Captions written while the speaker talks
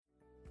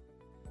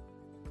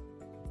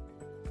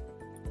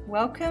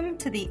Welcome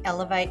to the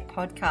Elevate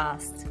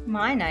podcast.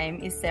 My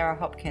name is Sarah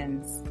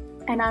Hopkins.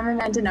 And I'm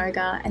Amanda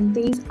Noga, and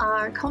these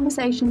are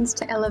conversations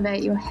to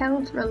elevate your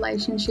health,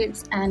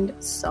 relationships, and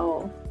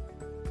soul.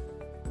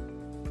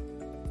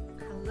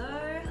 Hello,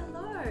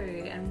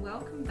 and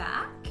welcome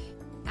back.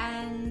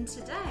 And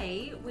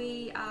today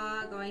we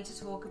are going to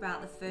talk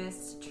about the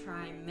first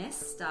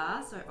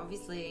trimester. So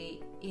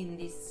obviously in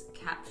this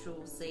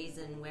capsule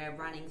season, we're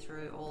running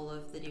through all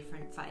of the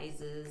different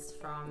phases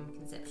from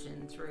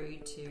conception through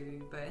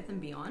to birth and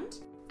beyond.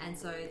 And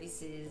so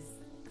this is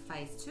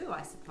phase 2,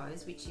 I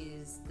suppose, which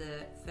is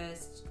the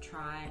first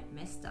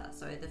trimester.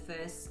 So the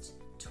first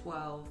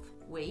 12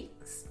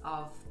 weeks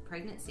of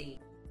pregnancy.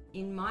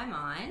 In my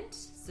mind,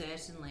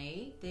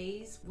 certainly,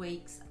 these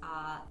weeks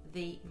are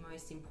the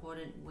most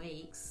important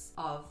weeks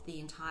of the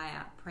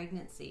entire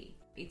pregnancy.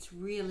 It's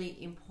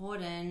really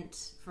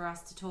important for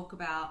us to talk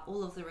about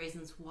all of the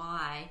reasons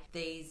why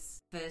these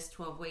first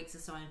 12 weeks are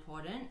so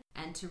important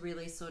and to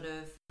really sort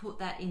of put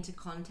that into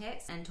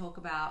context and talk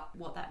about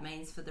what that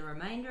means for the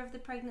remainder of the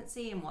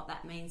pregnancy and what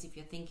that means if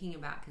you're thinking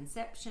about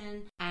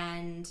conception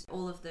and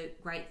all of the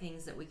great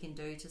things that we can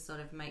do to sort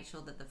of make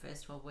sure that the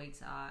first 12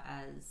 weeks are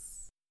as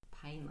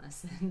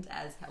painless and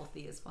as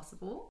healthy as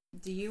possible.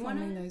 Do you want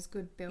to those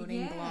good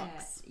building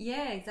blocks?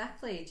 Yeah,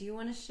 exactly. Do you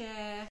want to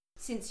share,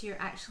 since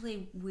you're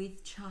actually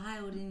with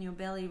child in your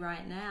belly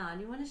right now,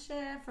 do you want to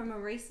share from a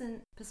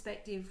recent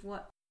perspective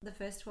what the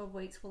first 12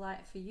 weeks were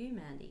like for you,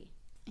 Mandy?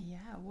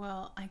 Yeah,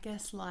 well, I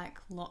guess like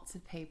lots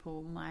of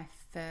people, my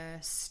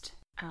first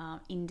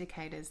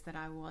indicators that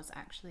I was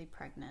actually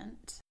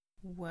pregnant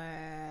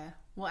were,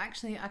 well,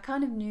 actually I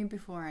kind of knew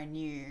before I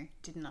knew,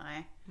 didn't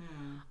I?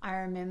 I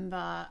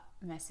remember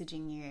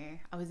messaging you.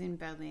 I was in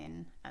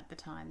Berlin at the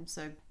time,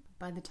 so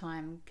by the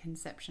time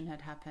conception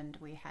had happened,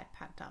 we had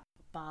packed up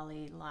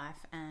Bali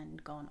life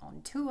and gone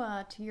on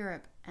tour to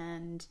Europe,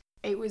 and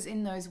it was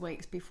in those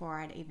weeks before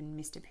I'd even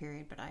missed a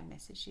period, but I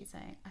messaged you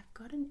saying, I've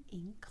got an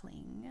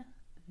inkling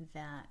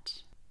that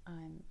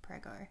I'm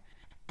preggo.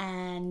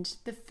 And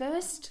the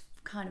first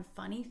kind of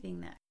funny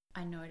thing that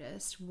I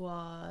noticed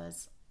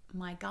was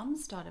my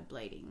gums started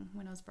bleeding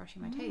when I was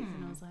brushing my teeth,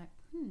 and I was like,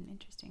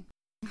 interesting.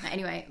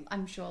 Anyway,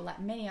 I'm sure like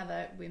many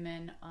other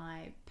women,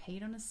 I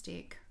peed on a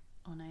stick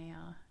on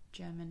a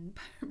German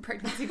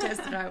pregnancy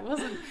test that I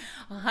wasn't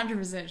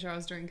 100% sure I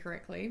was doing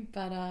correctly.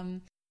 But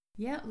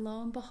yeah,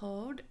 lo and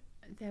behold,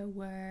 there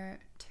were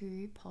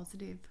 2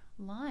 positive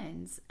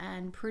lines.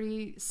 And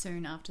pretty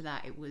soon after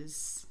that, it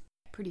was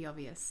pretty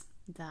obvious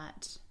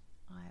that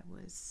I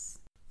was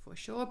for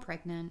sure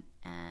pregnant.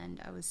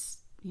 And I was,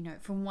 you know,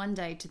 from one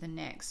day to the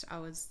next, I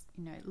was,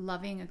 you know,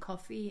 loving a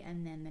coffee.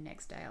 And then the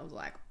next day I was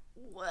like,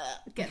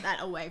 get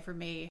that away from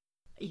me.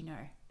 You know,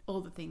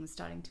 all the things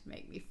starting to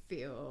make me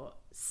feel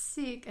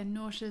sick and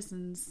nauseous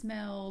and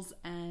smells.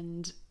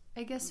 And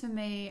I guess for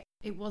me,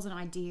 it wasn't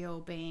ideal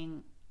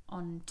being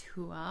on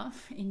tour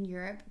in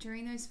Europe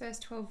during those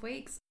first 12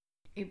 weeks.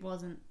 It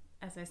wasn't,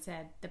 as I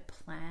said, the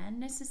plan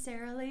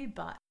necessarily,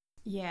 but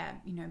yeah,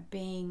 you know,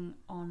 being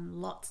on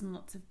lots and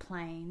lots of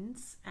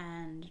planes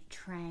and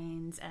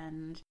trains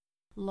and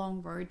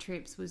long road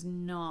trips was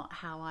not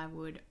how I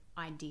would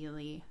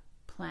ideally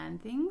plan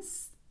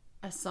things,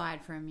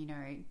 aside from, you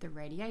know, the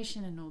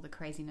radiation and all the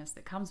craziness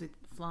that comes with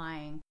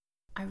flying.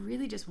 I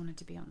really just wanted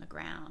to be on the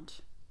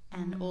ground,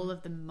 and all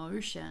of the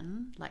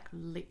motion, like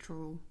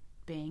literal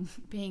being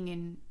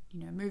in,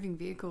 you know, moving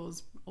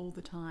vehicles all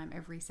the time,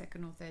 every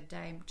second or third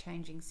day,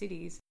 changing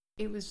cities.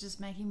 It was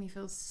just making me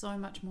feel so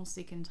much more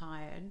sick and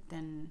tired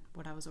than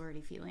what I was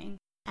already feeling.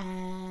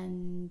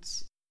 And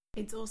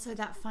it's also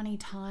that funny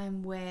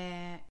time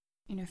where,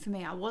 you know, for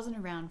me, I wasn't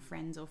around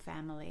friends or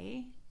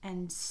family,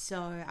 and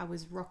so I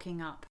was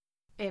rocking up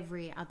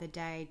every other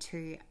day to,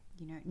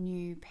 you know,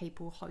 new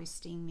people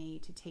hosting me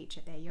to teach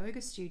at their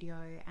yoga studio,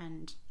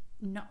 and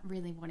not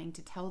really wanting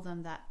to tell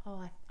them that,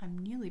 oh, I'm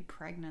newly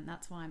pregnant,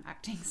 that's why I'm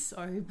acting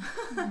so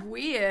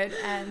weird.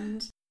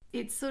 And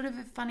it's sort of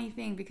a funny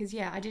thing because,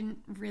 yeah, I didn't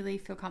really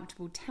feel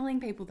comfortable telling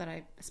people that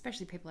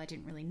especially people I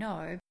didn't really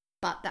know,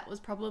 but that was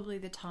probably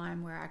the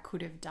time where I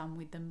could have done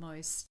with the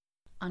most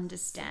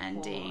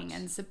understanding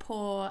and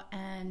support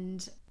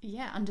and,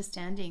 yeah,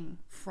 understanding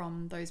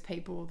from those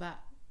people that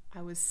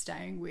I was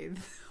staying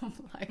with,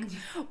 like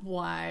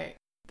why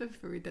the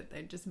food that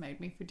they just made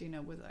me for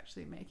dinner was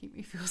actually making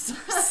me feel so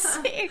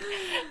sick.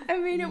 I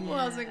mean, it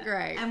wasn't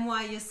great. And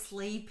why you're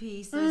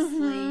sleepy, so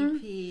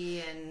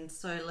sleepy and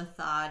so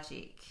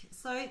lethargic.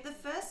 So the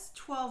first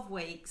 12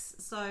 weeks,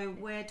 so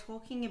we're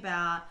talking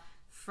about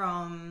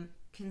from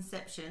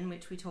conception,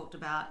 which we talked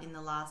about in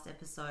the last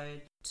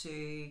episode,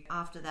 to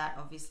after that,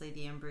 obviously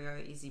the embryo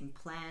is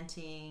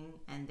implanting,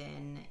 and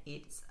then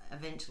it's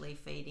eventually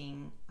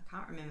feeding. I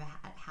can't remember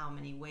at how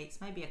many weeks,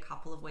 maybe a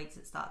couple of weeks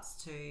it starts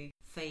to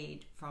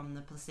feed from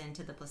the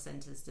placenta. The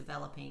placenta's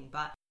developing,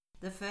 but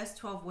the first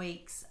 12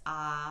 weeks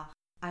are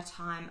a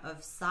time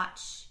of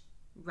such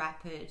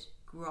rapid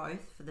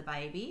growth for the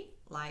baby.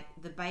 Like,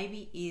 the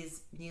baby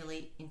is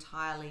nearly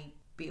entirely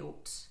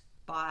built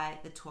by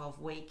the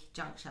 12-week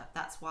juncture.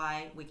 That's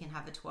why we can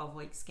have a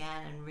 12-week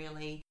scan and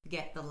really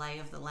get the lay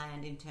of the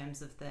land in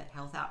terms of the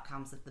health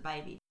outcomes of the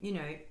baby. You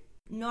know,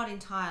 not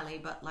entirely,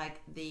 but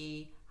like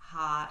the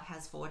heart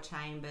has 4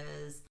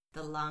 chambers,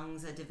 the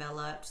lungs are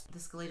developed, the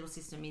skeletal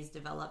system is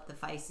developed, the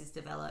face is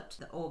developed,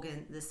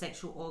 the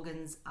sexual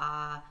organs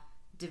are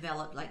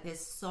developed. Like there's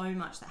so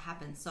much that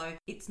happens. So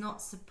it's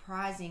not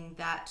surprising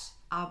that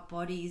our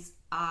bodies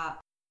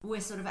we're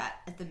sort of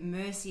at the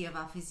mercy of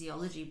our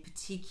physiology,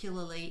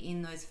 particularly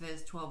in those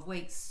first 12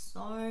 weeks.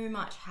 So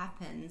much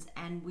happens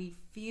and we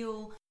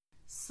feel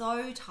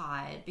so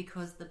tired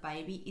because the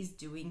baby is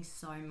doing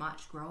so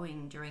much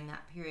growing during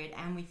that period,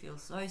 and we feel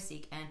so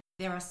sick, and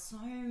there are so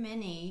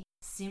many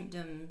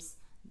symptoms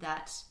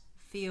that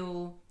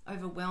feel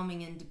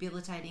overwhelming and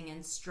debilitating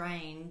and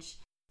strange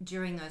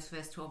during those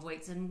first 12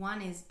 weeks. And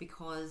one is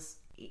because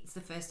it's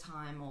the first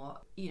time, or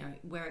you know,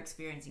 we're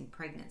experiencing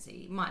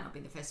pregnancy. It might not be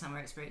the first time we're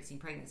experiencing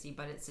pregnancy,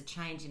 but it's a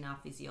change in our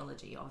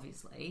physiology,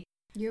 obviously.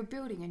 You're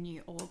building a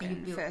new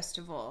organ, first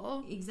of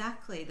all.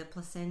 Exactly, the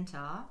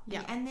placenta.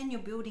 Yeah. And then you're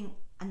building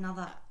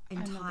another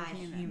entire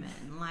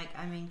human. Like,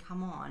 I mean,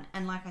 come on.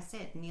 And like I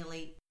said,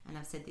 and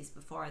I've said this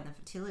before in the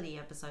fertility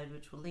episode,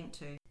 which we'll link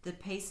to, the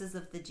pieces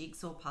of the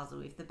jigsaw puzzle.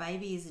 If the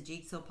baby is a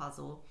jigsaw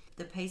puzzle,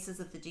 the pieces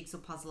of the jigsaw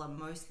puzzle are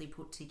mostly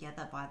put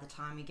together by the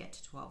time you get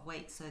to 12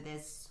 weeks. So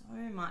there's so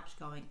much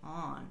going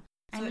on.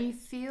 And you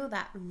feel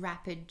that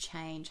rapid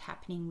change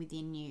happening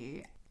within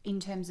you. In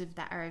terms of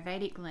the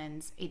Ayurvedic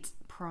lens, it's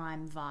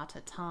prime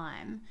Vata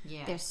time.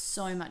 Yes. There's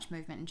so much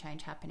movement and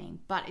change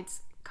happening, but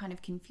it's kind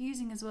of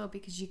confusing as well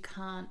because you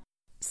can't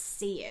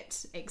see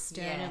it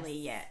externally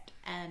yet.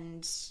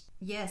 And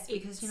yes,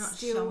 because you're not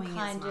still showing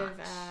kind as much. of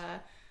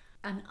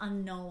an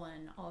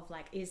unknown of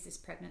like, is this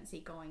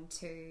pregnancy going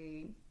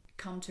to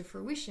come to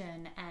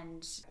fruition?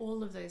 And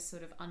all of those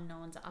sort of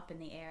unknowns are up in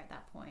the air at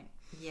that point.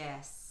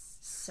 Yes.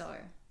 So,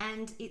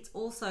 and it's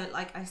also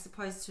like, I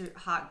suppose, to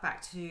hark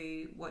back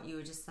to what you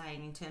were just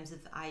saying in terms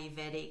of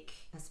Ayurvedic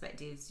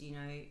perspectives, you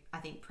know, I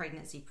think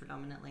pregnancy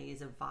predominantly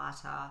is a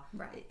Vata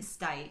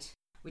state,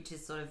 which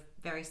is sort of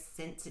very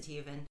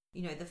sensitive. And,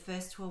 you know, the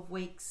first 12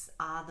 weeks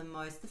are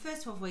the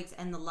first 12 weeks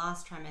and the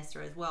last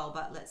trimester as well.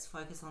 But let's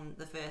focus on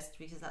the first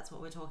because that's what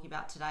we're talking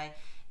about today.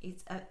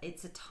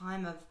 It's a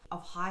time of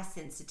high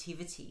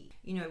sensitivity.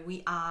 You know,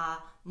 we are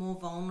more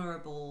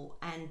vulnerable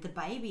and the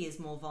baby is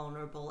more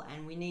vulnerable,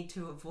 and we need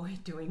to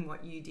avoid doing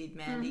what you did,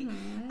 Mandy,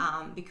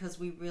 because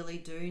we really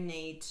do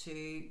need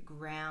to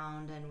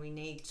ground and we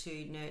need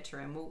to nurture,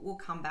 and we'll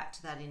come back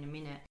to that in a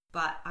minute.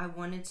 But I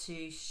wanted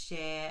to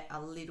share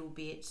a little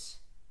bit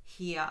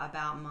here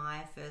about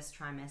my first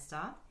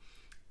trimester.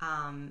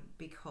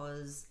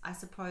 Because I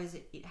suppose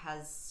it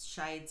has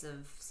shades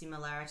of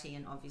similarity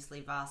and obviously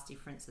vast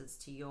differences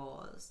to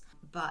yours.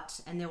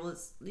 And there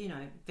was, you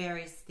know,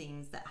 various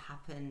things that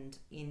happened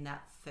in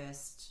that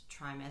first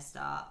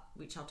trimester,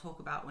 which I'll talk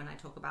about when I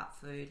talk about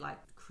food, like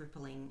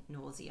crippling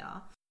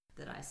nausea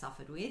that I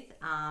suffered with.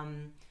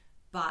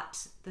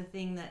 But the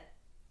thing that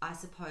I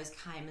suppose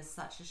came as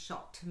such a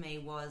shock to me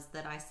was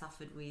that I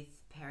suffered with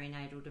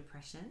perinatal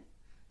depression.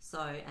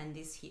 And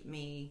this hit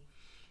me.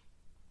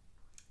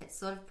 It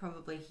sort of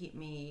probably hit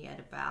me at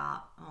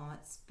about,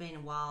 it's been a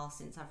while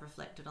since I've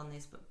reflected on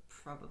this, but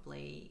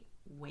probably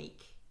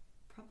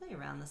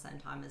around the same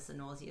time as the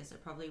nausea, so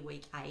probably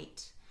week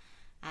 8.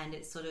 And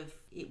it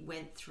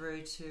went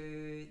through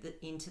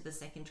into the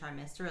second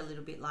trimester, a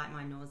little bit like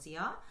my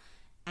nausea.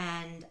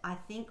 And I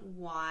think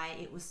why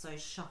it was so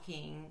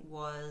shocking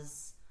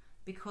was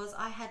because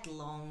I had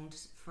longed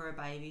for a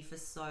baby for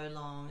so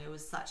long. It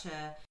was such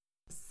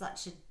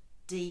a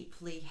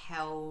deeply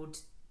held,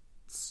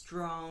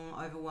 strong,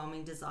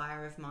 overwhelming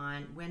desire of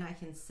mine. When I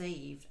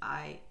conceived,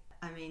 I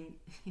mean,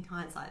 in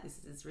hindsight,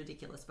 this is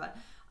ridiculous, but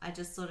I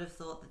just sort of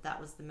thought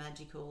that was the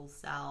magical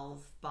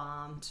salve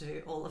balm to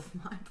all of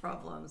my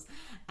problems.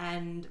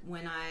 And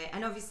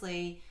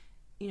obviously,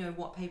 you know,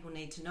 what people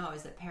need to know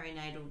is that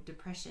perinatal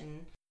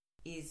depression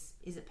is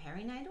it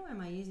perinatal?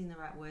 Am I using the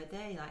right word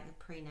there? Like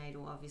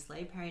prenatal,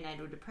 obviously.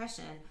 Perinatal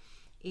depression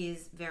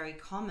is very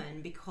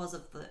common because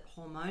of the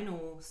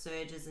hormonal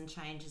surges and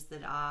changes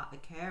that are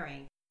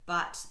occurring.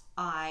 But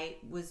I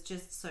was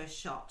just so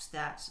shocked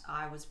that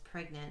I was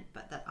pregnant,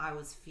 but that I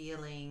was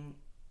feeling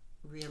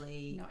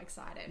really not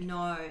excited.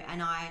 No,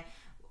 and I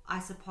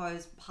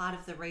suppose part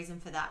of the reason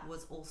for that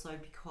was also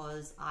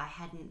because I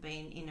hadn't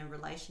been in a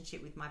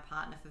relationship with my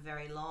partner for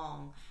very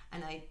long,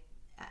 and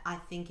I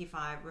think if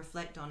I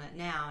reflect on it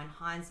now in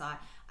hindsight,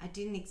 I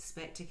didn't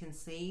expect to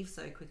conceive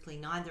so quickly.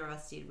 Neither of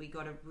us did. We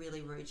got a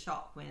really rude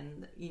shock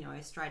when, you know,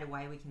 straight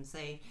away we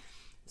conceived.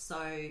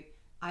 So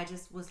I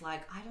just was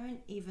like, I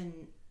don't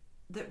even...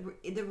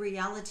 The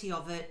reality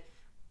of it,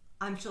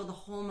 I'm sure the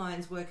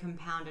hormones were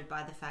compounded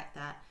by the fact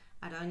that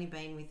I'd only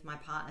been with my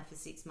partner for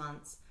 6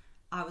 months.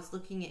 I was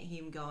looking at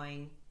him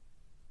going,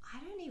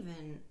 I don't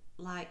even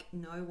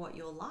know what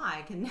you're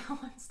like, and now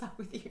I'm stuck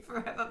with you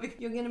forever because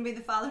you're going to be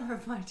the father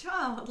of my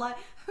child. Like,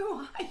 who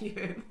are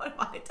you? What have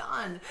I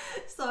done?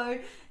 So,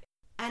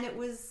 and it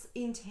was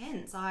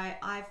intense.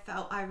 I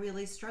felt I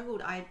really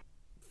struggled. I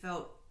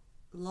felt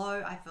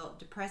low. I felt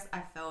depressed.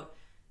 I felt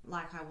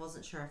like I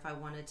wasn't sure if I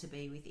wanted to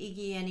be with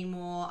Iggy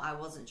anymore. I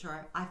wasn't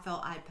sure. I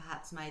felt I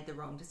perhaps made the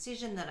wrong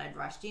decision, that I'd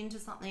rushed into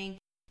something.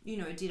 You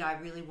know, did I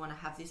really want to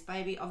have this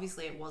baby?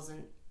 Obviously, it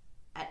wasn't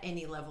at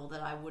any level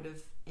that I would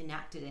have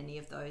enacted any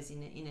of those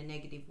in a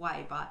negative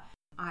way, but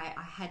I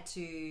had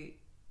to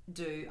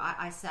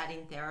I sat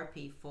in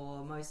therapy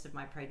for most of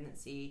my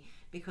pregnancy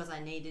because I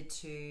needed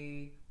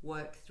to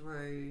work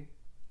through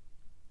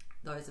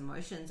those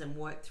emotions and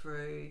work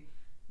through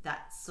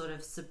that sort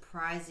of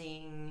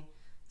surprising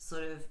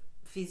sort of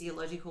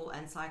physiological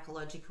and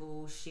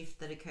psychological shift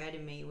that occurred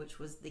in me, which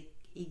was the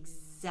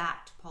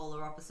exact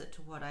polar opposite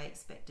to what I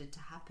expected to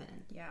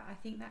happen. Yeah, I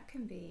think that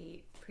can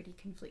be pretty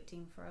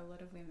conflicting for a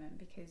lot of women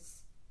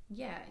because,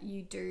 yeah,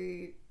 you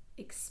do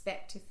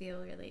expect to feel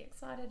really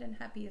excited and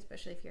happy,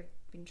 especially if you've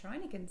been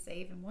trying to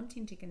conceive and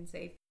wanting to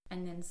conceive,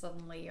 and then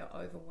suddenly you're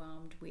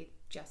overwhelmed with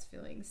just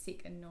feeling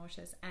sick and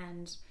nauseous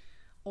and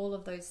all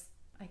of those,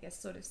 I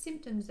guess, sort of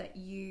symptoms that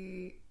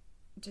you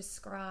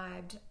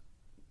described.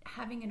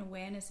 Having an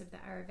awareness of the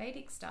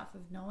Ayurvedic stuff,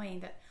 of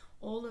knowing that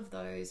all of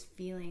those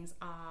feelings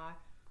are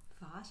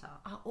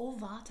all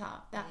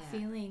Vata. That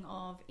feeling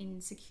of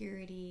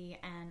insecurity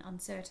and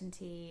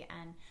uncertainty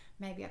and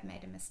maybe I've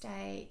made a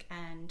mistake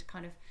and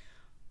kind of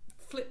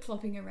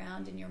flip-flopping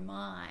around in your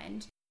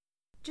mind.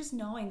 Just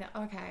knowing that,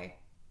 okay,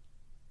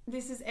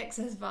 this is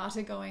excess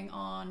Vata going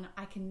on.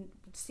 I can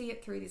see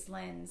it through this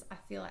lens. I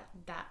feel like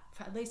that,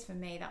 at least for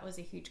me, that was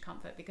a huge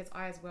comfort because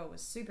I as well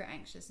was super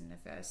anxious in the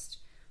first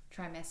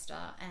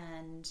trimester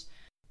and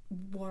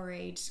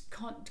worried,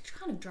 kind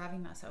of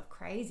driving myself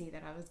crazy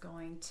that I was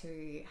going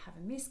to have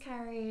a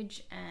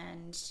miscarriage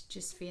and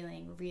just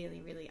feeling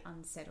really, really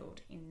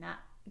unsettled in that.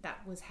 That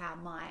was how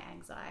my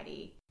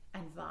anxiety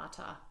and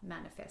Vata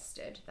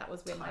manifested. That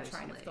was where my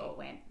train of thought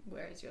went,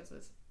 whereas yours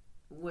was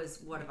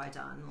what have I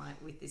done,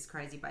 like, with this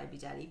crazy baby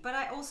daddy? But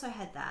I also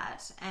had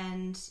that,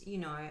 and, you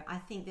know, I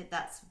think that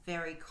that's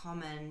very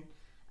common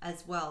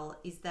as well,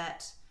 is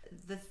that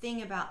the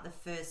thing about the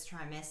first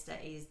trimester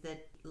is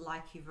that,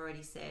 like you've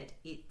already said,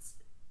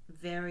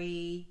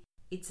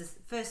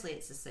 firstly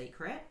it's a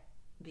secret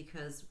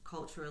because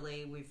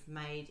culturally we've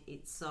made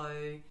it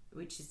so,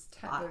 which is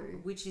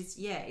taboo.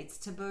 It's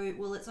taboo.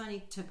 Well, it's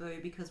only taboo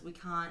because we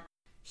can't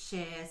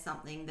share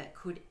something that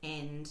could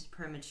end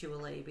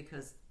prematurely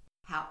because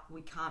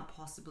we can't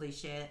possibly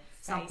share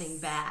something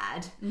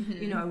bad,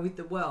 you know, with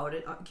the world.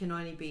 We can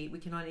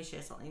only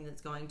share something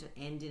that's going to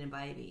end in a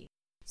baby.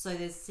 So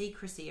there's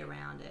secrecy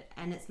around it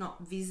and it's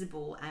not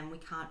visible and we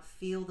can't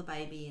feel the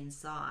baby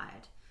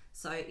inside.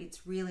 So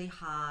it's really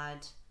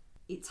hard.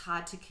 It's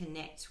hard to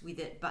connect with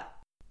it. But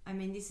I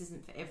mean, this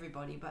isn't for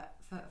everybody, but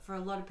for a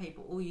lot of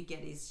people, all you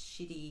get is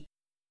shitty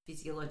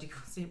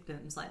physiological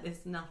symptoms. Like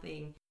there's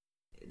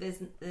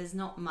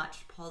not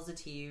much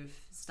positive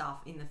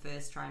stuff in the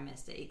first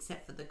trimester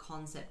except for the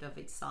concept of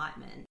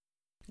excitement.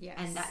 Yes.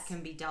 And that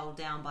can be dulled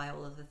down by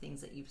all of the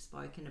things that you've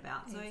spoken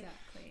about.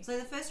 Exactly. So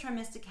the first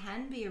trimester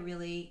can be a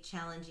really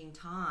challenging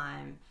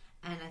time.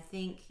 And I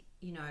think,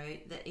 you know,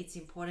 that it's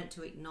important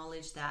to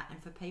acknowledge that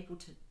and for people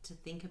to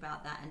think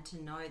about that and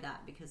to know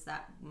that, because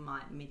that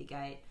might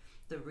mitigate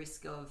the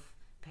risk of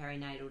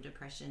perinatal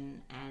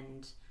depression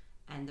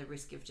and the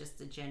risk of just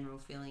a general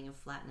feeling of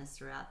flatness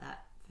throughout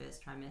that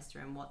first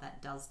trimester and what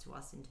that does to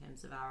us in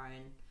terms of our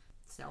own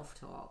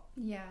self-talk.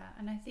 Yeah,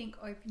 and I think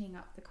opening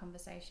up the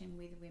conversation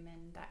with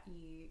women that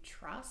you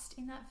trust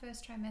in that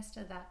first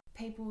trimester, that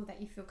people that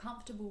you feel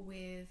comfortable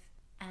with,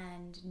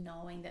 and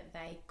knowing that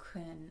they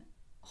can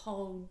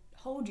hold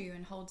you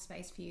and hold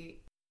space for you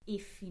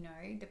if, you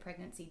know, the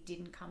pregnancy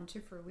didn't come to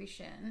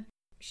fruition.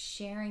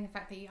 Sharing the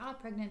fact that you are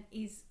pregnant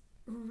is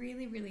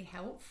really, really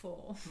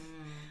helpful.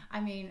 I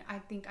mean, I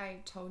think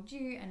I told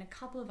you and a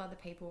couple of other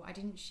people, I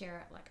didn't share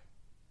it like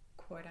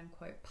quote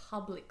unquote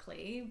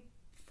publicly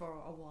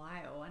for a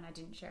while, and I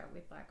didn't share it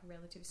with like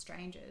relative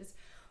strangers,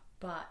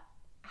 but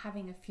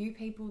having a few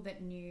people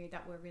that knew,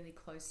 that were really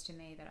close to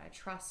me, that I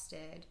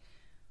trusted,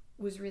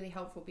 was really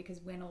helpful, because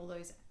when all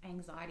those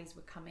anxieties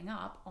were coming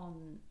up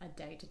on a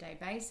day-to-day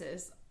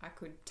basis, I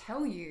could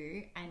tell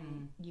you,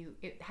 and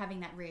having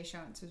that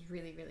reassurance was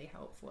really, really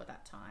helpful at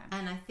that time.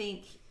 And I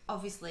think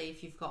obviously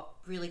if you've got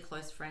really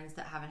close friends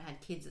that haven't had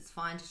kids, it's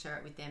fine to share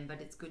it with them, but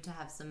it's good to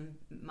have some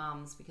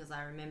mums, because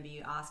I remember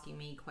you asking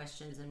me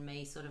questions and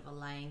me sort of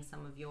allaying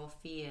some of your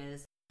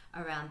fears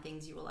around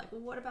things. You were like,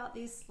 well, what about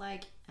this?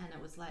 Like, and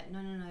it was like,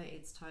 no,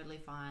 it's totally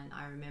fine.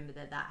 I remember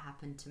that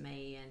happened to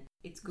me. And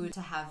it's good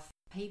to have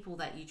people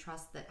that you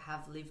trust that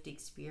have lived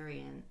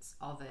experience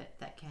of it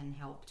that can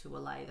help to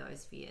allay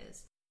those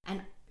fears.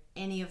 And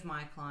any of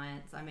my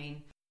clients, I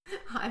mean,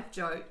 I've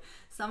joked,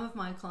 some of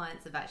my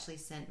clients have actually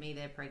sent me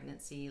their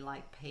pregnancy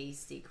like pee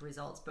stick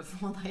results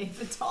before they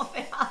even told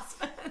their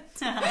husband.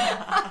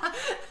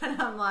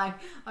 And I'm like,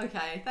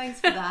 okay,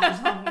 thanks for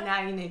that.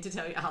 Now you need to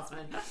tell your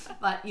husband.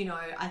 But, you know,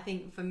 I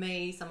think for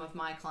me, some of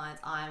my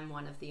clients, I'm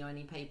one of the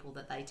only people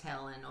that they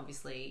tell. And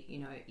obviously, you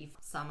know, if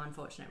some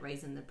unfortunate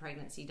reason the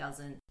pregnancy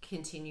doesn't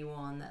continue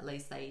on, at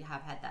least they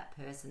have had that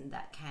person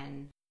that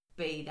can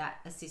be that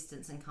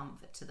assistance and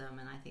comfort to them,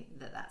 and I think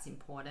that that's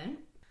important.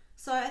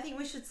 So I think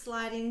we should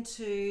slide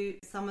into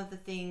some of the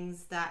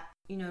things that,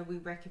 you know, we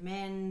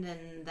recommend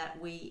and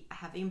that we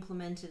have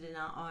implemented in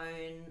our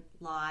own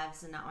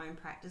lives and our own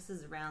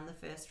practices around the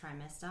first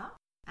trimester.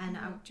 And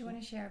do you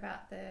want to share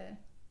about the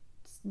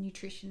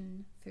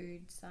nutrition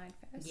food side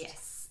first?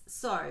 Yes.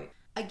 So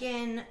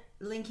again,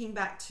 linking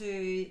back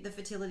to the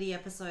fertility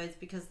episodes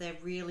because they're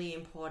really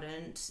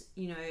important.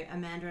 You know,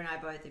 Amanda and I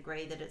both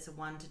agree that it's a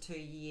 1 to 2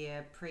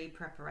 year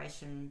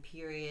pre-preparation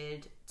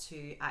period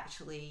to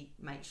actually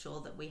make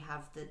sure that we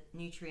have the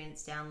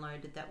nutrients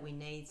downloaded that we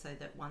need, so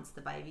that once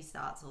the baby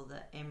starts or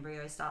the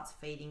embryo starts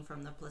feeding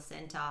from the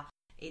placenta,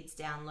 it's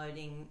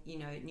downloading, you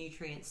know,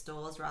 nutrient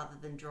stores rather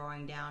than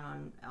drawing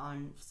down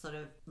on sort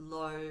of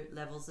low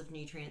levels of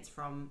nutrients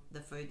from the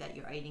food that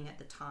you're eating at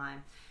the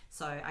time.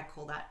 So I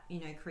call that,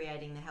 you know,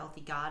 creating the healthy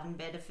garden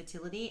bed of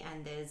fertility,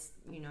 and there's,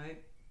 you know,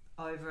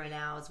 over an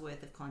hour's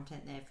worth of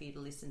content there for you to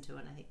listen to,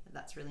 and I think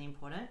that's really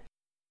important.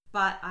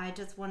 But I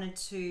just wanted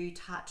to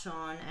touch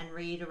on and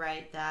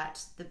reiterate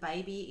that the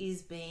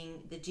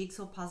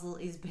jigsaw puzzle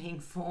is being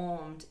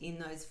formed in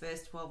those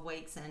first 12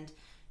 weeks, and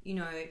you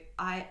know,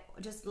 I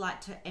just like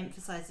to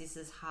emphasize this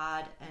as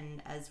hard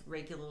and as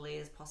regularly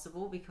as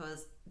possible,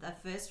 because the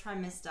first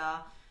trimester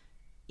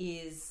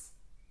is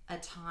a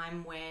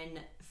time when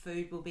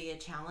food will be a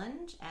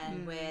challenge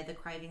and where the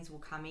cravings will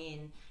come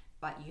in,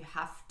 but you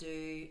have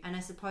to, and I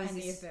suppose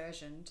the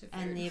aversion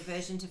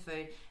to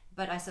food.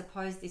 But I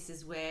suppose this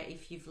is where,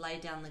 if you've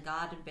laid down the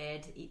garden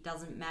bed, it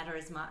doesn't matter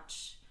as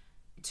much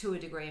to a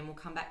degree, and we'll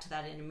come back to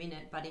that in a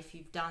minute. But if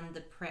you've done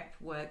the prep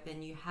work,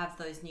 then you have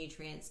those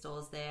nutrient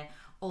stores there,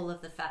 all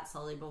of the fat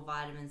soluble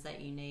vitamins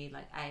that you need,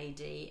 like A,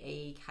 D,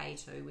 E,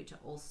 K2, which are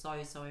all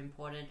so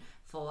important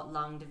for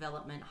lung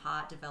development,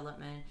 heart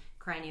development,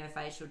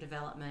 craniofacial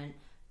development,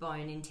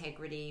 bone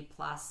integrity,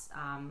 plus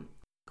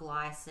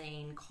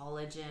glycine,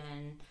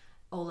 collagen,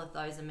 all of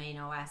those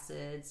amino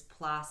acids,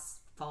 plus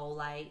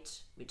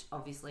folate, which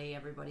obviously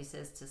everybody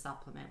says to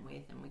supplement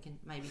with, and we can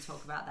maybe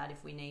talk about that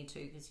if we need to,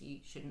 because you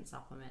shouldn't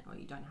supplement, or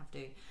you don't have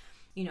to,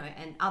 you know,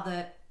 and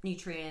other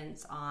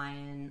nutrients,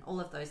 iron, all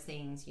of those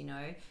things. You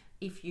know,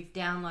 if you've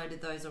downloaded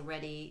those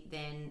already,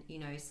 then, you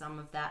know, some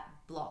of that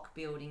block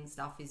building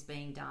stuff is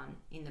being done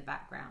in the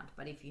background.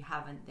 But if you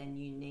haven't, then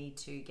you need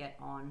to get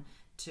on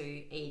to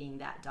eating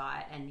that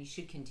diet, and you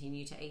should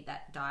continue to eat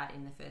that diet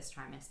in the first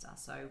trimester.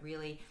 So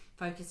really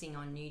focusing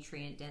on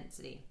nutrient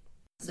density.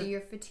 So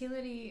your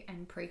fertility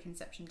and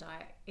preconception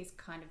diet is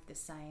kind of the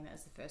same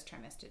as the first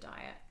trimester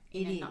diet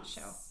in a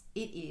nutshell.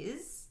 It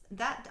is.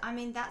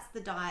 That's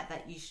the diet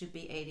that you should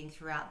be eating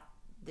throughout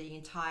the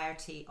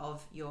entirety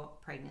of your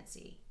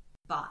pregnancy.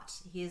 But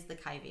here's the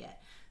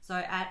caveat. So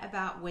at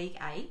about week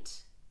 8,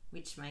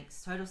 which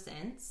makes total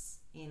sense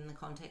in the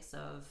context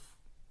of,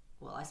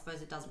 well, I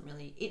suppose it doesn't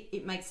really,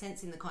 it makes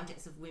sense in the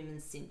context of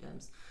women's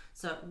symptoms.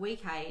 So at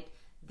week 8,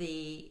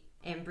 the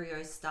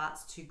embryo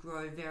starts to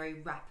grow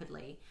very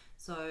rapidly.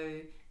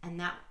 So, and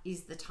that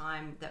is the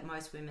time that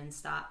most women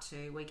start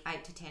to, week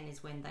 8 to 10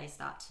 is when they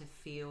start to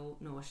feel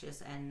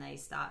nauseous and they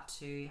start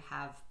to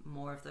have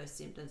more of those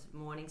symptoms of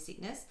morning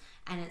sickness.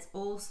 And it's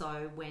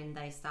also when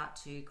they start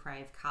to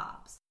crave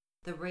carbs.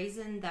 The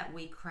reason that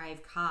we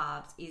crave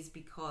carbs is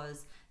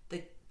because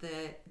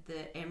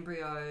the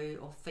embryo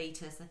or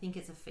fetus, I think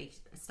it's a fetus,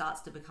 starts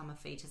to become a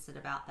fetus at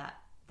about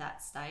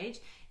that stage.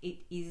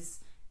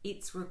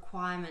 Its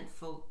requirement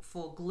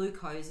for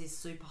glucose is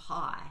super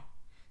high.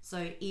 So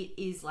it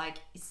is like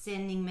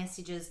sending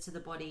messages to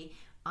the body,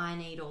 I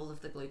need all of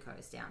the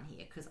glucose down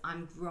here because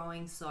I'm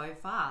growing so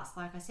fast.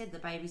 Like I said, the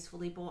baby's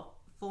fully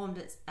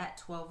formed at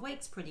 12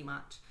 weeks pretty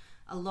much.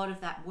 A lot of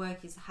that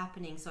work is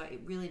happening, so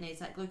it really needs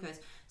that glucose.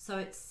 So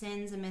it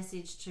sends a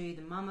message to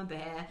the mama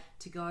bear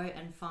to go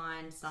and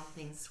find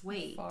something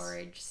sweet.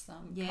 Forage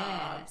some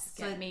carbs.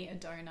 Get me a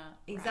donut.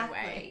 Exactly.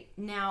 Right away.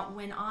 Now,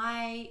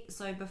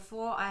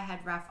 before I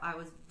had RAF, I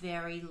was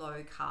very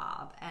low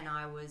carb, and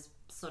I was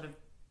sort of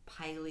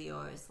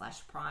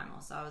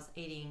paleo/primal. So I was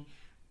eating,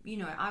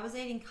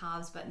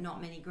 carbs, but not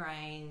many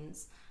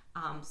grains,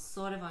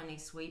 sort of only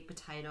sweet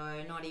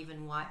potato, not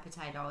even white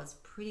potato. I was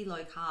pretty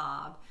low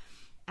carb.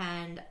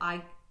 And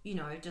I,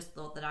 just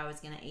thought that I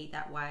was going to eat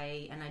that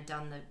way. And I'd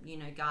done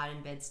the,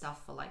 garden bed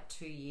stuff for like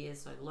 2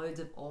 years. So loads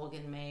of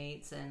organ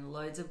meats and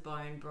loads of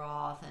bone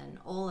broth and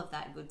all of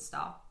that good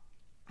stuff.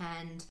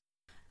 And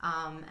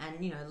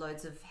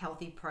loads of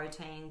healthy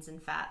proteins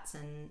and fats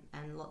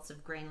and lots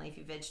of green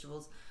leafy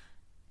vegetables.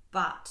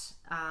 But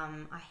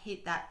I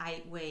hit that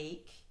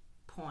 8-week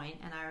point,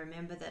 and I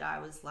remember that I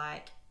was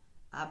like,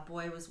 a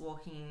boy was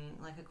walking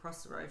like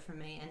across the road from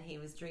me, and he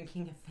was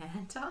drinking a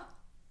Fanta.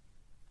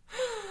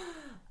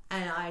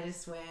 And I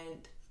just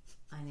went,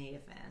 I need a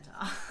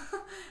Fanta.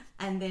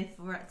 And then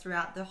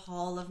throughout the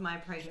whole of my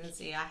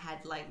pregnancy, I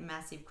had like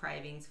massive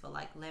cravings for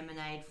like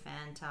lemonade,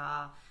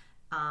 Fanta.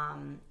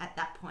 At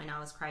that point, I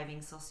was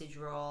craving sausage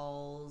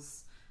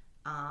rolls,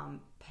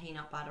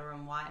 peanut butter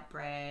and white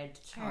bread,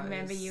 toast. I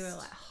remember you were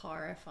like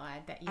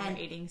horrified that you were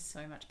eating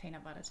so much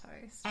peanut butter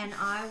toast. And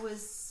I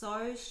was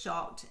so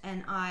shocked,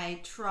 and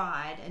I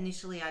tried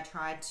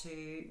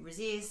to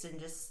resist and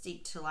just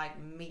stick to like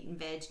meat and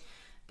veg,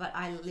 but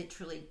I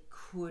literally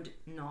could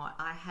not.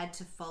 I had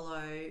to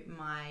follow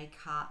my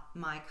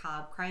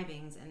carb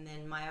cravings, and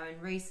then my own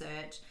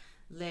research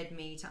led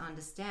me to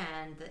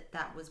understand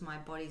that was my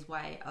body's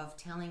way of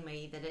telling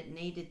me that it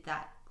needed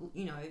that.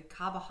 You know,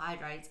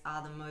 carbohydrates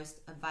are the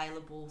most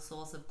available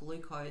source of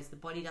glucose. The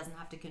body doesn't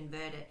have to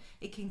convert it.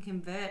 It can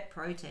convert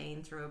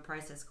protein through a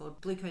process called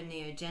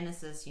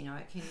gluconeogenesis. You know,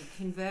 it can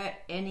convert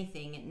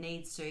anything it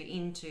needs to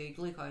into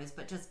glucose,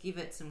 but just give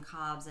it some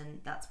carbs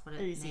and that's what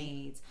it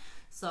needs.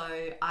 So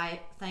I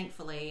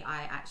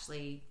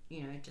actually,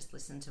 you know, just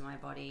listened to my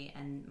body,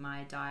 and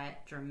my diet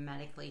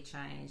dramatically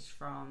changed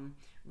from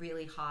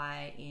really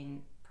high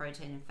in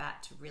protein and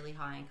fat to really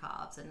high in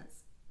carbs, and it's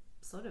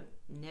sort of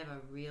never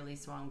really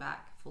swung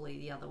back fully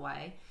the other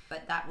way.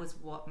 But that was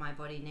what my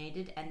body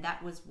needed, and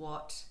that was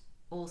what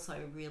also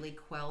really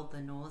quelled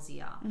the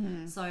nausea.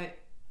 So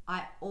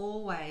I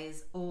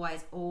always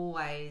once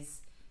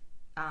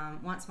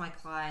my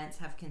clients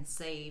have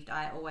conceived,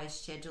 I always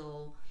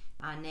schedule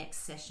our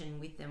next session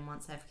with them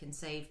once they've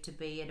conceived to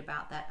be at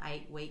about that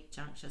 8-week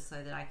juncture,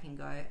 so that I can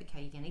go,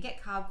 okay, you're going to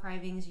get carb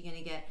cravings, you're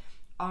going to get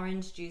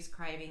orange juice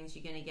cravings,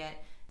 you're going to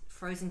get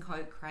frozen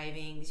Coke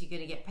cravings, you're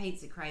going to get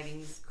pizza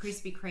cravings,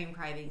 Krispy Kreme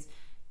cravings.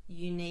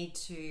 You need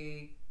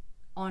to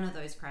honour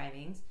those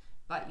cravings,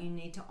 but you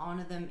need to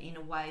honour them in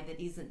a way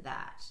that isn't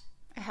that.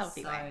 A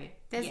healthy way.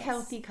 There's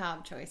healthy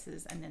carb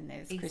choices, and then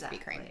there's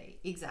Krispy Kreme.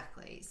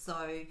 Exactly.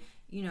 So,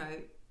 you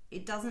know,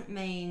 it doesn't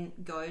mean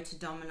go to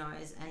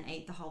Domino's and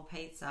eat the whole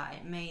pizza.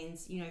 It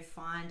means, you know,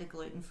 find a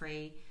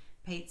gluten-free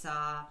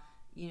pizza,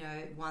 you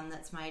know, one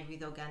that's made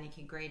with organic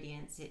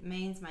ingredients. It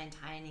means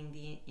maintaining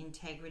the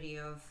integrity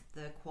of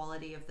the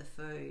quality of the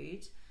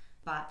food,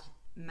 but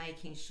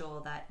making sure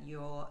that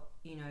you're,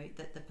 you know,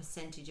 that the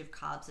percentage of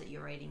carbs that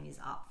you're eating is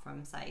up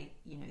from, say,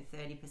 you know,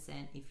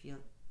 30% if you're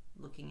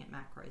looking at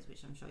macros,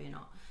 which I'm sure you're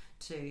not,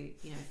 to,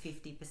 you know,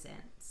 50%.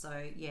 So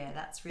yeah,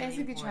 that's really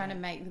basically important. Trying to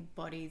make the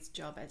body's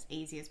job as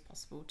easy as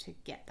possible to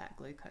get that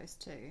glucose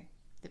to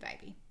the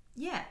baby.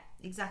 Yeah,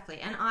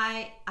 exactly. And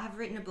I have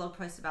written a blog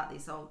post about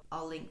this.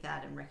 I'll link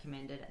that and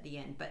recommend it at the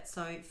end. But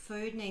so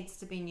food needs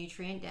to be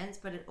nutrient dense,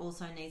 but it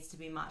also needs to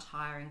be much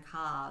higher in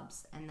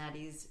carbs, and that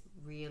is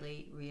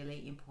really,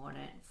 really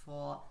important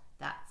for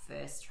that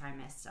first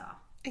trimester.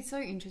 It's so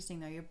interesting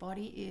though. Your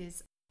body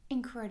is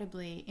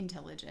incredibly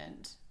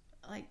intelligent.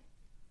 Like,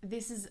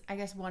 this is, I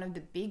guess, one of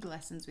the big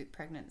lessons with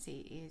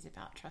pregnancy is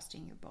about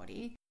trusting your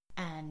body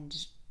and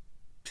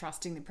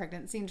trusting the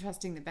pregnancy and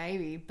trusting the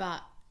baby.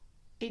 But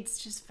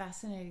it's just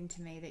fascinating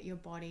to me that your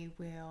body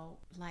will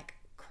like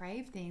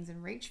crave things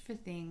and reach for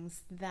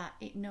things that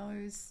it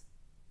knows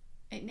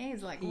it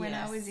needs. Like when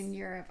I was in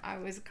Europe, I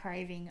was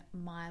craving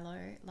Milo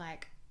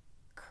like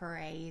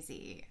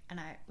crazy, and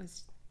I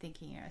was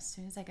thinking, you know, as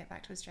soon as I get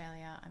back to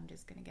Australia, I'm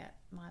just going to get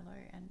Milo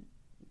and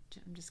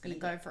I'm just going to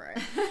go for it.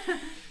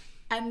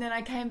 And then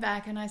I came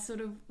back, and I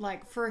sort of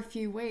like for a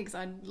few weeks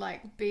I'd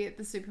like be at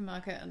the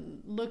supermarket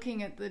and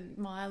looking at the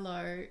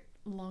Milo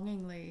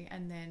longingly,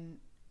 and then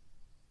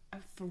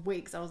for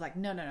weeks I was like,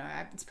 no,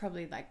 it's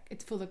probably like,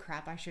 it's full of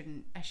crap, I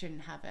shouldn't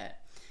have it.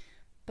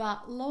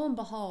 But lo and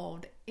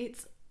behold,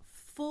 it's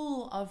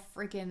full of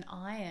freaking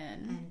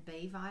iron and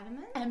B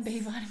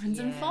vitamins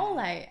and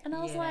folate, and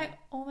I was like,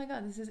 oh my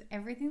god, this is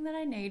everything that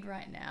I need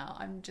right now.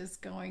 I'm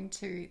just going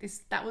to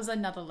this. That was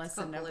another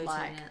lesson of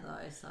like, in it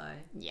though, so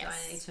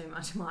yes, don't eat too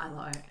much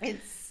Milo.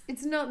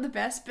 It's not the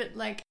best, but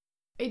like,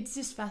 it's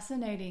just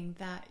fascinating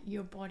that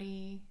your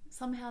body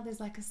somehow, there's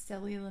like a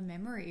cellular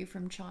memory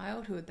from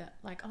childhood that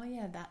like, oh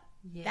yeah, that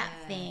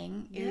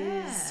thing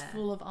is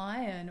full of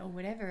iron or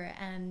whatever.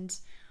 And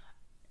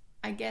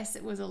I guess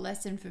it was a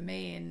lesson for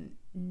me in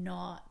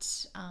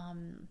not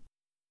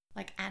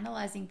like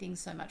analyzing things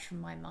so much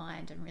from my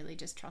mind and really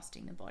just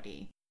trusting the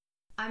body.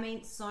 I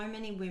mean, so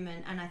many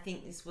women, and I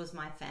think this was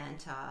my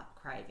Fanta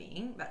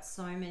craving, but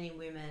so many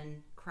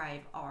women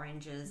crave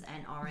oranges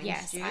and orange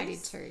juice. Yes, I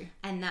did too.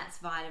 And that's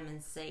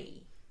vitamin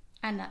C.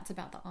 And that's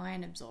about the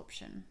iron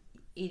absorption.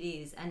 It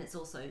is, and it's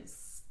also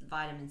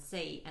vitamin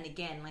C. And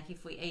again, like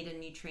if we eat a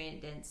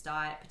nutrient-dense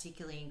diet,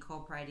 particularly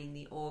incorporating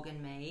the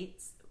organ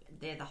meats,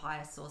 they're the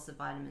highest source of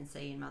vitamin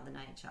C in Mother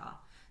Nature.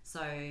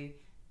 So,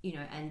 you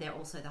know, and they're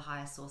also the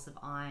highest source of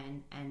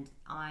iron, and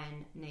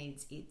iron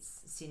needs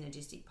its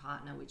synergistic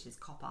partner, which is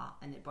copper,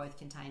 and they're both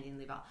contained in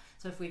liver.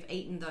 So if we've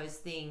eaten those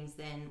things,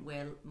 then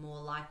we're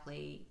more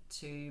likely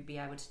to be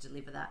able to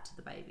deliver that to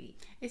the baby.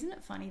 Isn't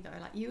it funny though?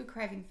 Like, you were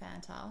craving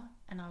Fanta,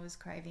 and I was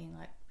craving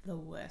like the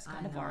worst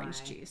kind of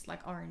orange juice,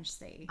 like Orange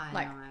C.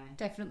 I know.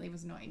 Definitely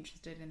was not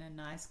interested in a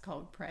nice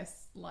cold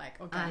press, like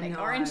organic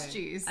orange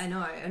juice. I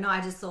know. And I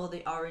just saw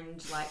the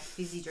orange, like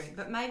fizzy drink.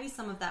 But maybe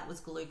some of that was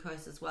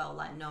glucose as well,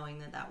 like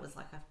knowing that was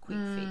like a quick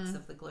fix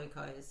of the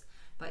glucose.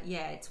 But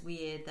yeah, it's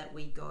weird that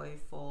we go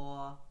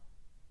for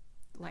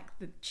like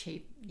the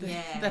cheap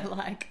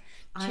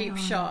I know.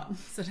 shot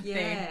sort of thing.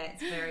 Yeah,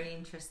 it's very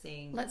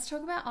interesting. Let's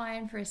talk about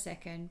iron for a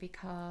second,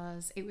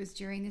 because it was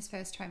during this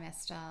first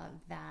trimester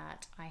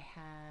that I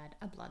had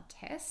a blood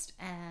test,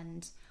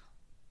 and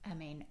I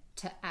mean,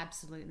 to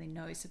absolutely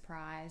no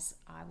surprise,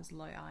 I was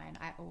low iron.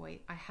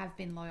 I have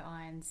been low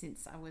iron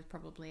since I was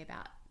probably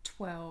about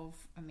 12.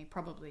 I mean,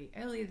 probably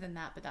earlier than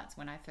that, but that's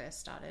when I first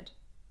started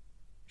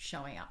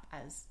showing up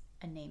as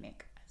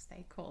anemic, as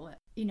they call it.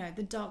 You know,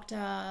 the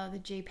doctor, the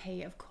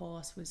GP, of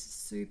course, was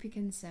super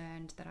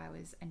concerned that I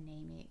was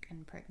anemic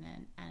and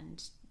pregnant,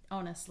 and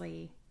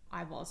honestly,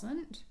 I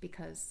wasn't,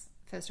 because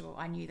first of all,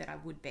 I knew that I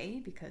would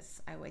be,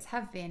 because I always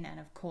have been, and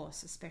of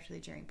course, especially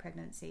during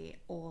pregnancy,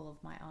 all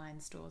of my iron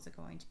stores are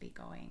going to be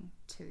going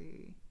to,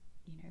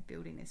 you know,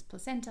 building this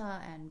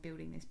placenta and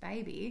building this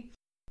baby.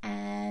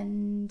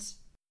 And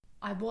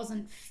I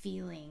wasn't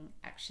feeling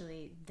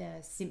actually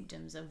the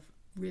symptoms of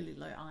really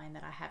low iron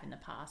that I have in the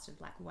past, of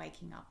like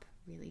waking up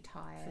really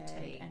tired,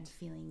 fatigued, and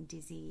feeling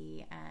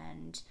dizzy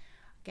and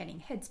getting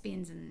head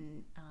spins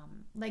and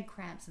leg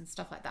cramps and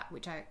stuff like that,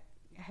 which I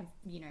have,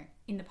 you know,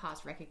 in the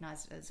past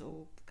recognized as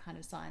all kind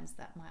of signs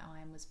that my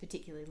iron was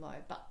particularly low.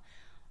 But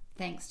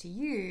thanks to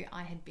you,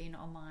 I had been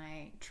on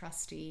my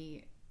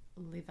trusty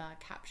liver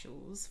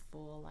capsules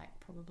for like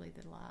probably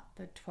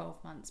the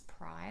 12 months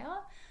prior,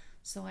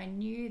 so I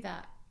knew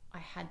that I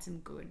had some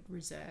good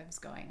reserves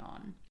going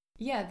on.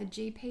 Yeah, the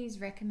GP's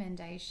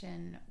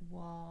recommendation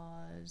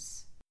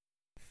was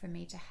for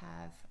me to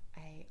have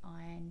a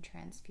iron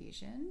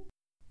transfusion,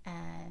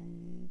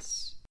 and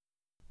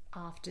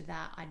after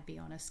that I'd be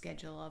on a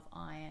schedule of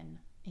iron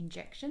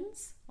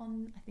injections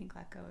on, I think,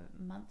 like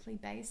a monthly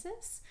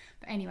basis.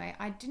 But anyway,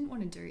 I didn't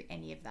want to do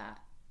any of that,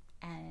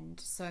 and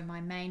so my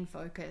main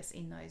focus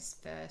in those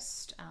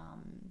first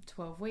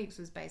 12 weeks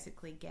was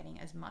basically getting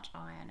as much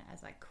iron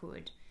as I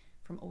could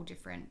from all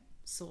different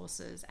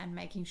sources, and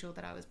making sure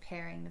that I was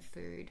pairing the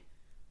food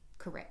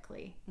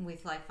correctly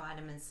with like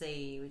vitamin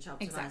C, which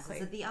optimizes. Exactly.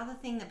 So the other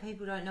thing that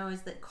people don't know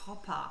is that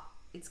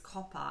it's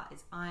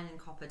iron and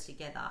copper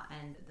together,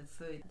 and the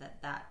food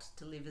that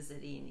delivers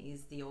it in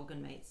is the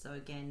organ meat. So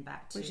again,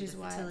 back to which is the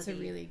why fertility. it's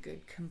a really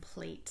good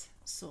complete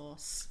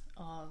source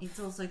of. It's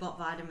also got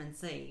vitamin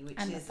C, which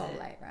and is the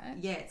folate, right?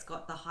 Yeah, it's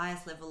got the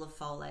highest level of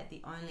folate.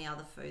 The only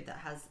other food that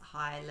has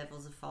high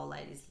levels of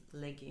folate is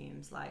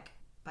legumes, like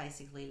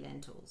basically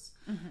lentils.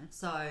 Mm-hmm.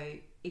 So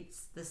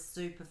it's the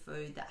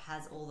superfood that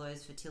has all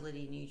those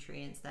fertility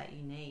nutrients that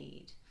you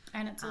need.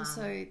 And it's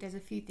also, there's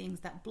a few things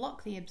that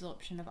block the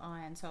absorption of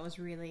iron, so I was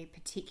really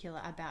particular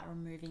about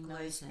removing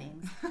those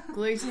things.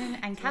 Gluten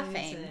and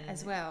caffeine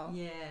as well.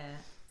 Yeah.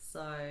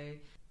 So,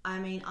 I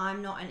mean,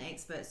 I'm not an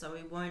expert, so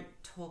we won't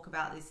talk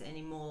about this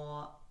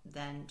anymore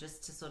than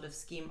just to sort of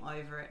skim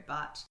over it,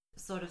 but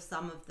sort of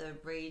some of the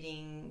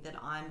reading that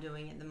I'm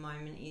doing at the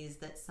moment is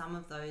that some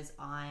of those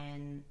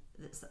iron,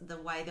 the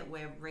way that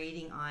we're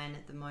reading iron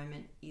at the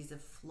moment is a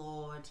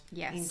flawed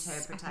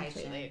interpretation. I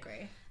completely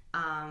agree.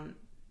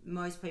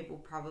 Most people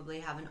probably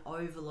have an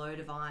overload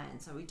of iron,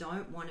 so we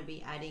don't want to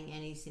be adding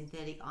any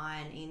synthetic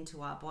iron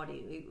into our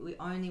body. We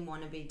only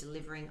want to be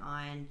delivering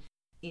iron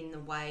in the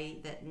way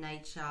that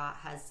nature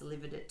has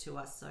delivered it to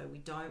us. So we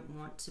don't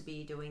want to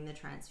be doing the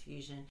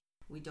transfusion.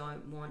 We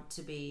don't want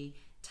to be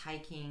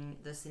taking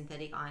the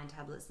synthetic iron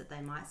tablets that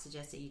they might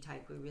suggest that you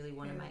take. We really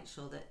want to make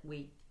sure that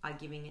we are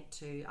giving it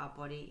to our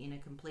body in a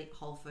complete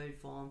whole food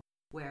form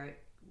where it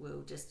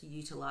will just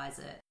utilize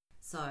it.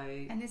 So,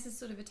 and this is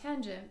sort of a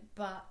tangent,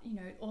 but you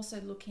know, also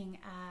looking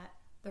at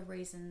the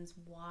reasons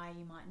why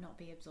you might not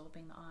be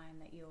absorbing the iron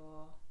that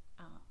you're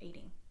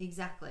eating.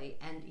 Exactly.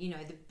 And you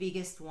know, the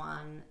biggest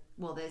one,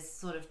 well, there's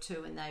sort of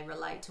two and they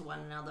relate to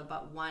one another,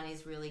 but one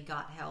is really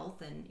gut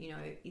health, and you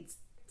know, it's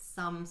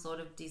some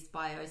sort of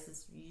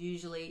dysbiosis,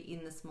 usually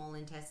in the small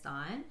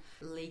intestine,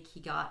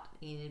 leaky gut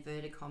in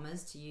inverted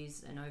commas, to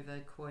use an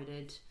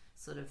overquoted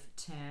sort of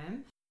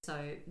term. So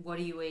what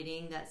are you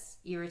eating that's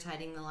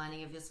irritating the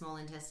lining of your small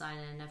intestine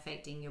and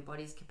affecting your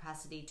body's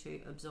capacity to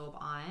absorb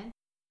iron?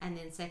 And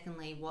then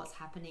secondly, what's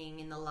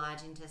happening in the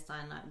large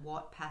intestine, like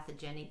what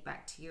pathogenic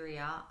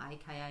bacteria,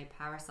 aka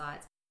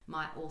parasites,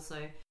 might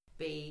also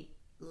be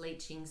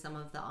leaching some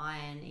of the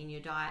iron in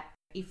your diet.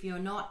 If you're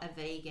not a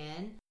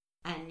vegan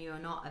and you're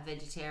not a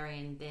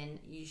vegetarian, then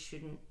you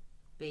shouldn't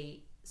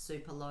be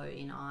super low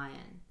in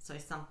iron. So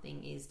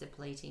something is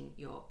depleting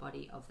your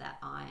body of that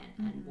iron.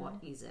 And what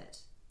is it?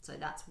 So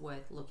that's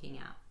worth looking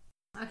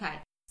at. Okay,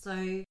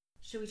 so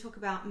should we talk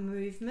about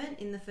movement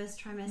in the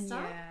first trimester?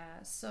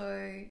 Yeah,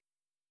 so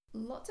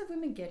lots of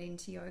women get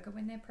into yoga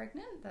when they're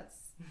pregnant.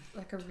 That's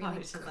like a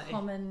really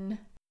common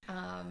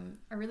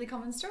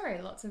story.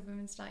 Lots of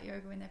women start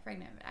yoga when they're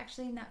pregnant. But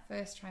actually in that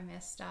first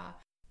trimester,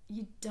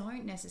 you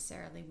don't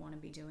necessarily want to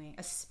be doing,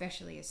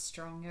 especially a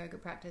strong yoga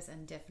practice,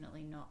 and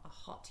definitely not a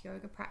hot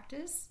yoga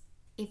practice.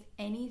 If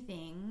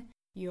anything,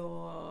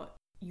 your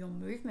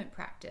movement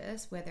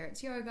practice, whether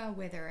it's yoga,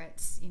 whether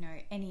it's, you know,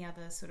 any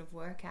other sort of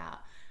workout,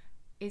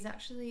 is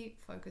actually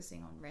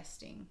focusing on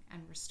resting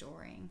and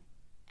restoring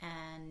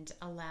and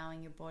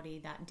allowing your body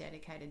that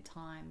dedicated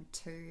time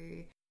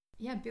to,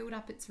 build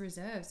up its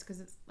reserves,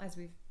 because it's, as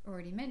we've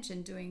already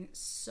mentioned, doing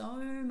so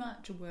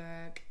much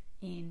work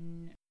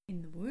in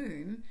the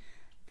womb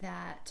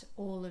that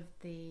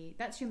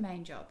that's your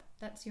main job.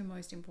 That's your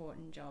most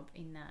important job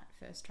in that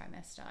first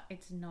trimester.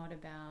 It's not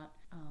about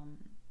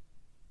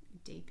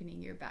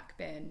deepening your back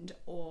bend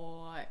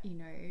or,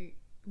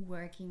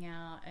 working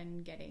out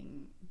and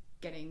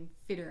getting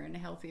fitter and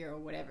healthier or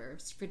whatever,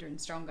 fitter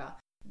and stronger.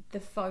 The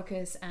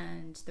focus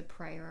and the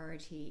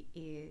priority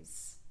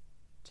is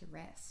to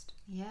rest.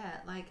 Yeah,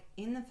 like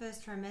in the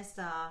first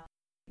trimester,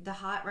 the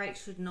heart rate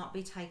should not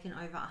be taken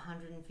over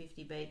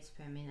 150 beats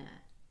per minute.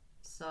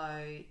 So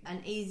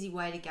an easy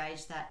way to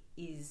gauge that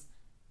is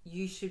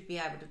you should be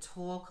able to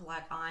talk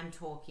like I'm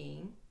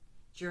talking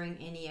during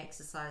any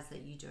exercise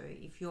that you do.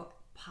 If you're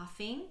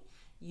puffing,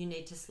 you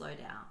need to slow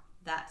down.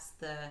 That's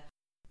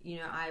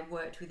I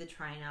worked with a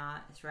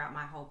trainer throughout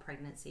my whole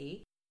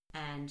pregnancy,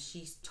 and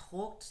she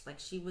talked like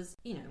she was,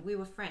 we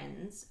were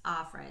friends,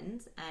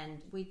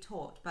 and we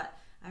talked. But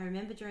I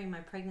remember during my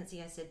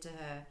pregnancy, I said to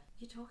her,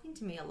 "You're talking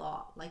to me a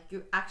lot. Like,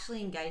 you're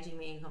actually engaging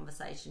me in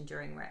conversation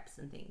during reps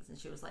and things." And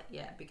she was like,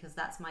 "Yeah, because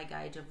that's my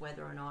gauge of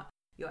whether or not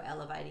you're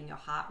elevating your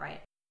heart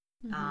rate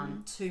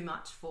too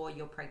much for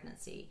your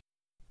pregnancy."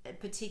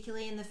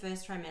 Particularly in the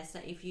first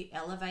trimester, if you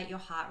elevate your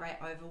heart rate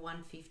over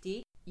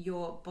 150,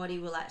 your body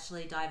will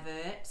actually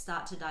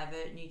start to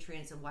divert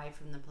nutrients away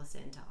from the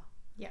placenta.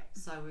 Yeah.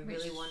 So we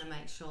really want to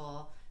make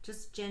sure,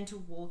 just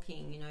gentle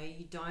walking,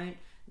 you don't,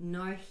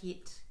 no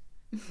HIIT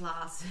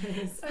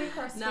classes,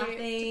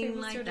 nothing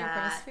like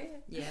that.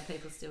 Yeah,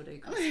 people still do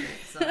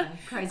CrossFit. So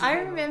crazy. I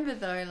remember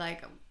though,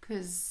 like,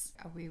 because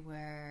we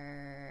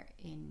were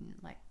in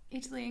like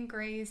Italy and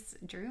Greece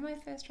during my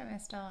first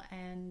trimester,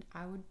 and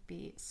I would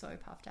be so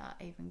puffed out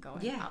even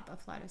going up a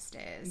flight of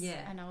stairs.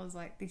 Yeah. And I was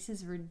like, this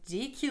is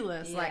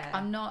ridiculous. Yeah. Like,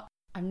 I'm not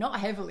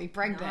heavily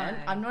pregnant.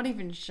 No. I'm not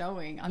even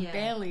showing. I'm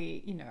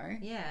barely,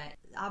 Yeah.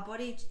 Our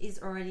body is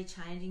already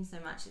changing so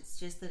much. It's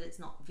just that it's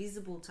not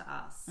visible to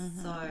us.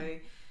 Mm-hmm. So,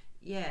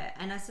 yeah.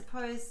 And I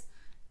suppose,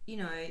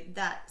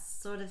 that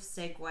sort of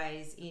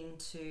segues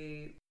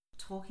into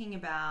talking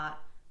about,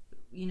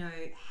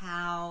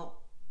 how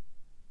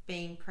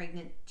being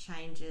pregnant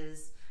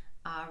changes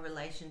our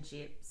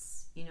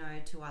relationships,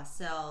 to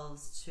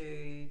ourselves,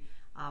 to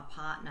our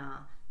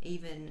partner,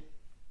 even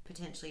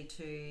potentially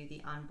to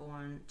the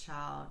unborn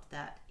child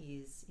that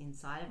is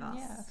inside of us.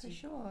 Yeah, for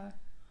sure.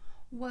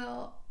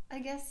 Well, I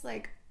guess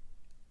like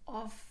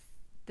off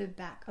the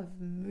back of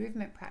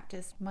movement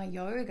practice, my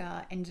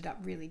yoga ended up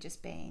really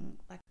just being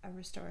like a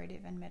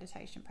restorative and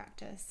meditation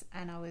practice.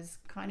 And I was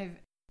kind of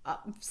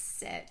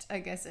upset, I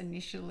guess,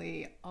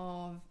 initially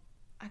of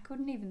I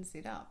couldn't even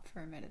sit up for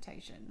a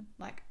meditation.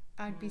 Like,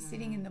 I'd be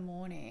sitting in the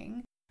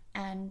morning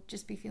and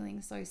just be feeling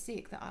so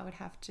sick that I would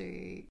have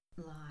to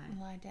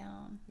lie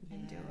down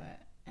and do it.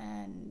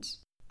 And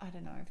I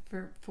don't know,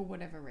 for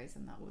whatever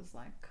reason, that was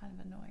like kind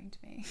of annoying to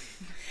me.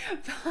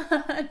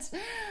 But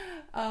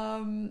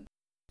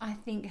I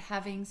think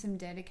having some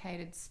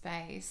dedicated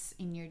space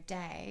in your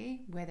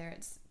day, whether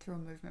it's through a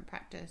movement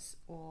practice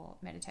or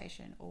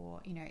meditation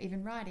or,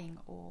 even writing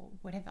or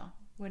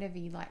whatever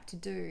you like to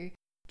do,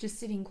 just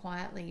sitting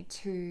quietly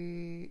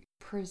to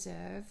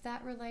preserve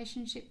that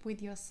relationship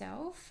with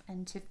yourself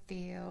and to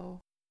feel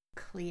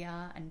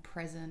clear and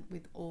present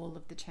with all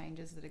of the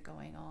changes that are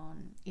going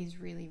on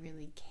is really,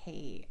 really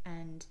key.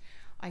 And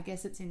I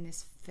guess it's in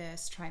this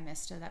first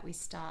trimester that we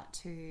start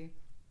to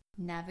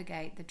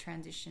navigate the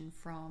transition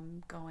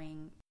from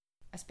going,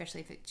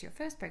 especially if it's your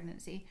first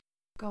pregnancy,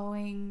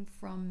 going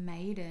from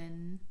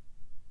the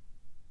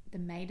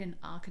maiden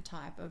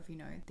archetype of,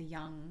 the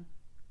young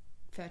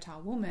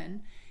fertile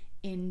woman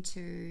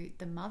into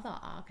the mother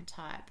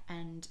archetype.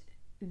 And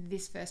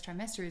this first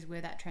trimester is where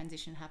that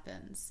transition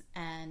happens.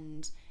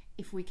 And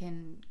if we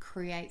can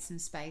create some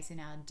space in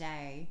our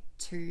day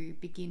to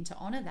begin to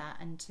honor that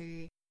and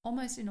to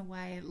almost in a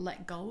way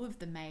let go of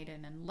the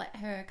maiden and let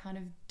her kind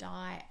of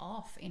die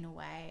off in a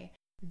way,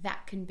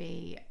 that can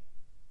be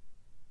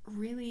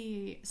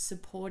really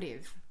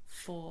supportive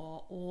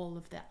for all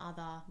of the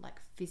other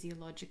like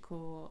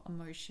physiological,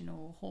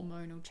 emotional,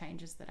 hormonal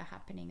changes that are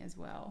happening as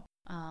well.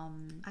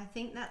 I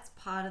think that's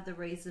part of the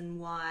reason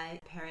why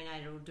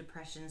perinatal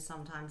depression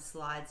sometimes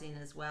slides in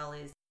as well.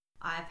 Is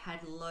I've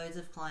had loads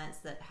of clients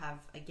that have,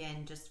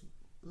 again, just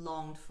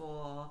longed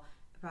for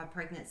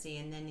pregnancy,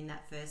 and then in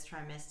that first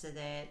trimester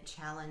they're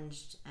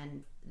challenged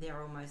and they're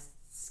almost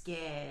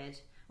scared,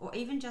 or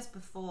even just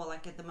before.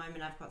 Like at the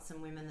moment I've got some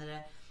women that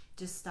are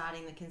just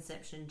starting the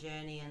conception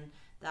journey, and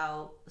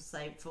they'll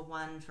say, for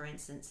one, for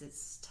instance,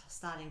 it's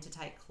starting to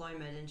take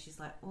Clomid, and she's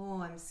like,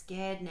 "Oh, I'm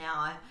scared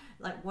now.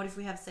 What if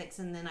we have sex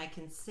and then I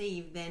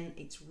conceive? Then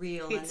it's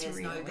real and there's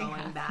really no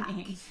going back."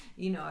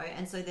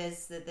 And so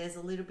there's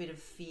a little bit of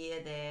fear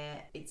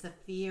there. It's a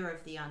fear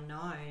of the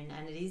unknown,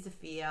 and it is a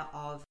fear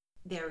of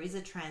there is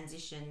a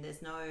transition.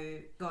 There's no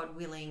God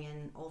willing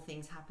and all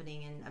things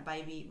happening and a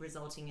baby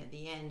resulting at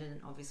the end.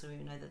 And obviously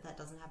we know that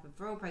doesn't happen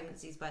for all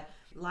pregnancies, but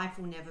life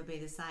will never be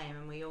the same.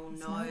 And we all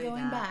know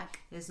that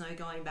there's no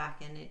going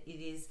back. And it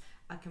is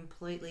a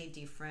completely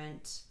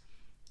different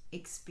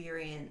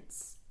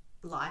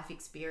life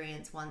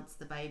experience once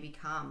the baby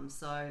comes.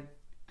 So,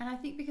 and I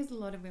think because a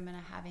lot of women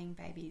are having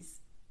babies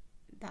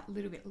that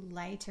little bit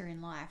later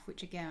in life,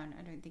 which again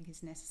I don't think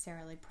is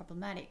necessarily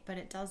problematic, but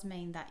it does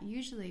mean that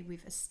usually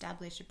we've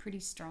established a pretty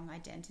strong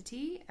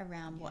identity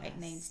around what it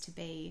means to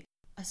be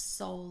a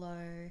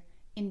solo,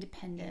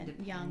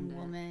 independent young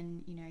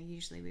woman. You know,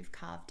 usually we've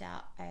carved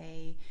out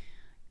a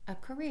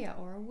career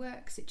or a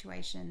work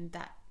situation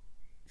that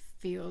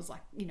feels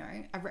like, you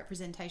know, a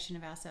representation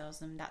of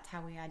ourselves, and that's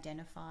how we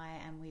identify,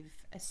 and we've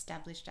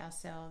established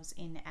ourselves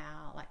in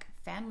our like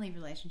family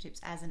relationships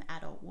as an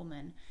adult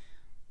woman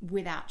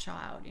without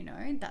child. You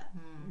know,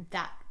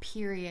 that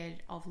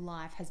period of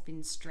life has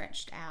been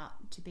stretched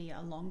out to be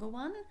a longer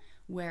one,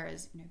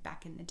 whereas, you know,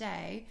 back in the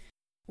day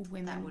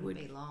women that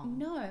wouldn't be long.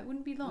 No, it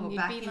wouldn't be long. Well, You'd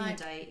back be in like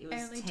the day it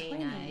was early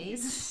teenage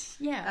 20s.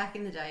 Yeah, back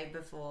in the day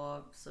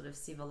before sort of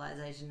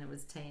civilization, it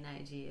was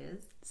teenage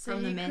years. so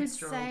from the you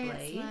menstrual could say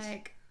bleed, it's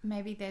like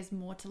maybe there's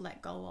more to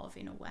let go of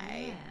in a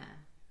way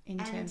in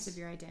terms of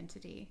your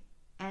identity.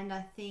 And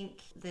I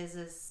think there's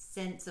a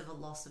sense of a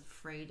loss of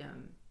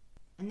freedom.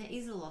 And there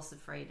is a loss of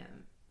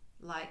freedom.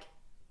 Like,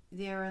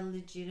 there are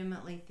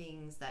legitimately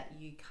things that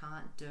you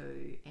can't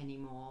do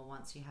anymore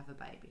once you have a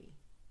baby.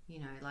 You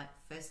know, like,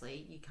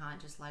 firstly, you can't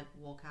just like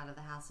walk out of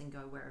the house and go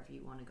wherever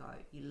you want to go.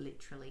 You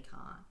literally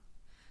can't.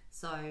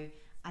 So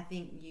I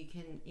think you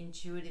can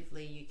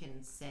intuitively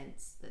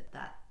sense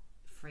that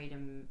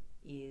freedom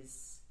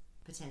is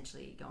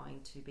potentially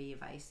going to be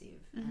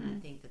evasive. And I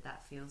think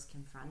that feels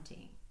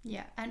confronting.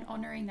 Yeah, and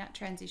honouring that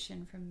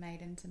transition from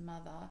maiden to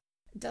mother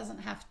doesn't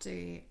have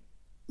to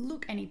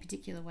look any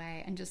particular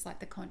way, and just like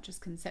the conscious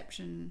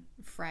conception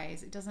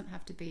phrase, it doesn't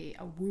have to be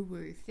a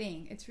woo-woo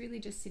thing. It's really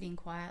just sitting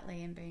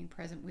quietly and being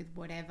present with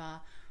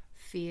whatever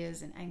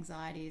fears and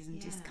anxieties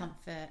and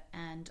discomfort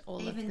and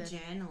all even of the...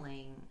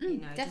 journaling, you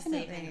know,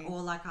 definitely. just even,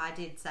 or like I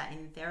did sat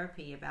in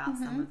therapy about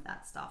some of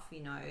that stuff,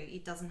 you know,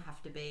 it doesn't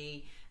have to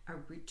be a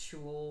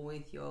ritual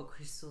with your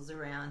crystals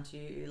around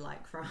you,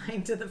 like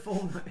crying to the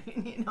full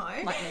moon, you know,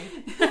 Like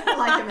me.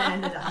 like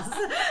Amanda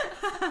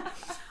does.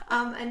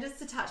 And just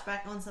to touch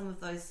back on some of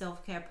those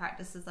self-care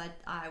practices,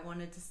 I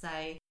wanted to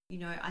say, you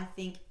know, I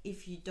think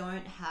if you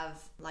don't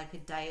have like a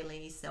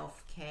daily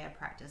self-care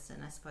practice,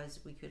 and I suppose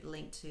we could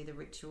link to the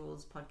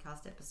Rituals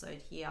podcast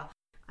episode here,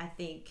 I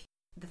think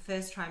the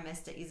first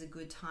trimester is a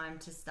good time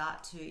to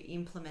start to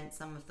implement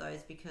some of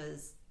those,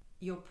 because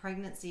your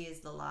pregnancy is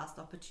the last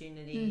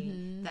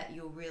opportunity that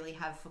you'll really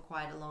have for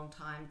quite a long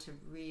time to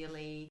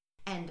really,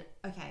 and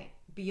okay,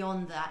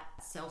 beyond that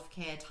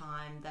self-care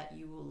time that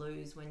you will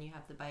lose when you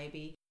have the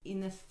baby. In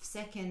the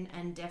second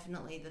and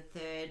definitely the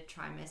third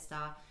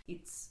trimester,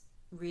 it's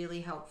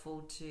really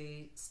helpful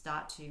to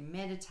start to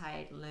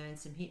meditate, learn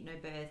some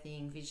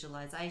hypnobirthing,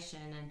 visualization,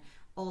 and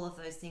all of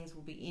those things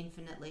will be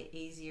infinitely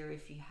easier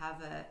if you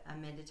have a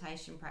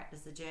meditation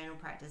practice, a journal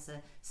practice,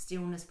 a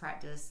stillness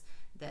practice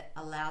that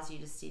allows you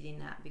to sit in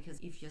that. Because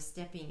if you're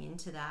stepping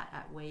into that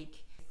at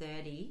week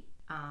 30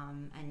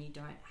 and you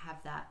don't have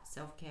that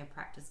self-care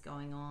practice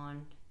going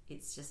on,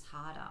 it's just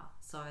harder.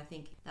 So I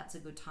think that's a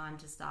good time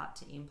to start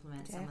to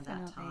implement some of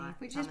that time.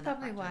 Which is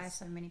probably why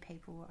so many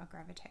people are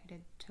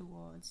gravitated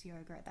towards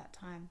yoga at that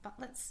time. But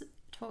let's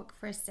talk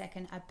for a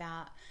second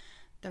about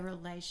the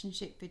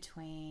relationship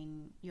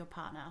between your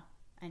partner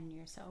and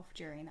yourself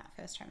during that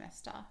first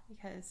trimester.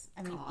 Because,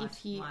 I mean,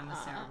 if you mine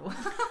was terrible.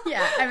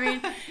 Yeah, I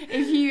mean,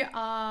 if you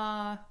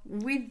are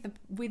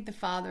with the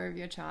father of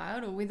your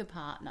child or with a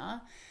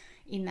partner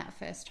in that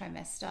first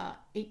trimester,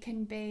 it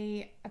can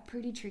be a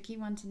pretty tricky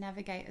one to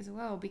navigate as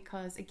well,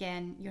 because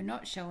again, you're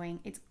not showing.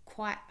 It's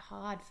quite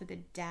hard for the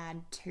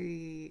dad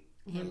to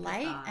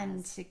relate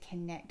and to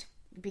connect,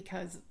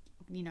 because,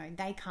 you know,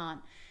 they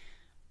can't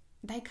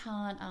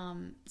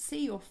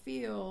see or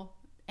feel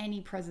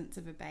any presence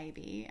of a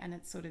baby, and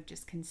it's sort of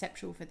just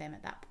conceptual for them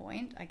at that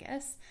point, I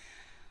guess.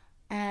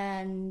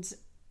 And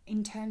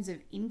in terms of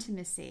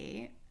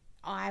intimacy,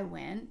 I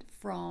went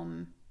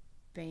from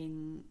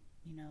being,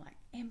 you know, like,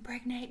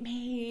 impregnate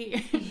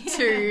me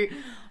to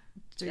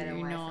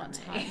do not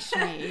touch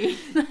me.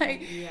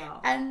 Like,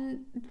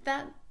 and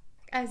that,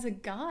 as a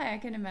guy, I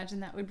can imagine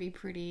that would be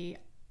pretty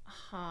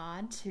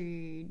hard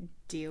to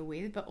deal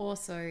with. But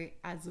also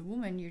as a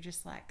woman, you're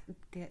just like,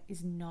 that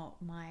is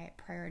not my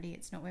priority.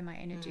 It's not where my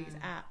energy is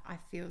at. I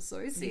feel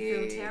so sick.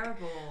 You feel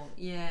terrible.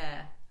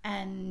 Yeah.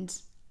 And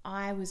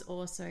I was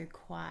also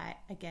quite,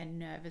 again,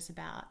 nervous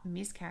about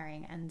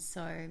miscarrying. And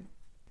so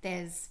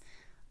there's,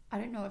 I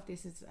don't know if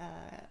this is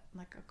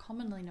like a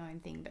commonly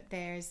known thing, but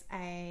there's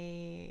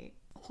a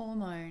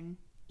hormone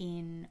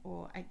in,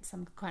 or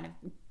some kind of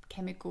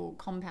chemical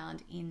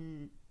compound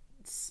in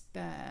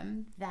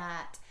sperm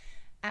that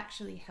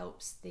actually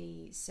helps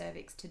the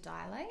cervix to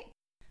dilate.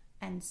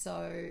 And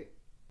so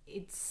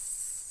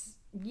it's,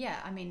 yeah,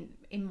 I mean,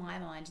 in my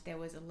mind, there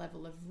was a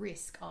level of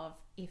risk of,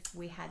 if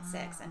we had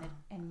sex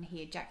and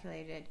he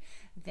ejaculated,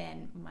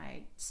 then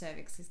my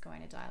cervix is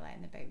going to dilate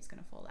and the baby's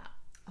going to fall out.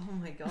 Oh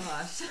my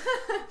gosh.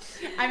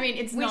 I mean,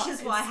 it's not... Which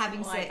is why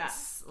having like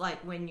sex, like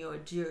when you're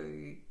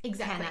due,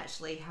 can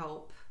actually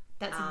help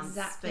That's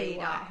exactly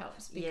why it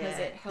helps, because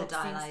it helps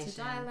things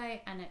to dilation.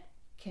 dilate, and it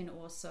can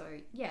also,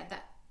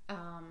 that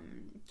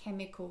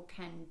chemical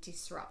can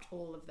disrupt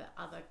all of the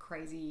other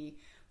crazy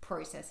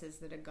processes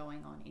that are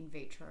going on in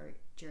vitro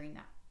during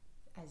that,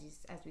 as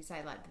we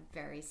say, like the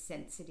very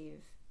sensitive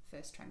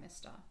first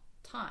trimester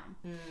time.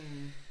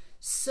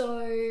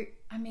 So,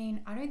 I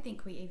mean, I don't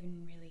think we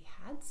even really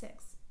had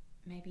sex.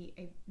 Maybe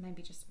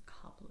just a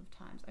couple of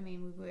times. I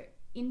mean, we were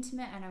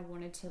intimate, and I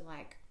wanted to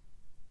like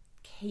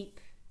keep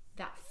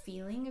that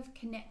feeling of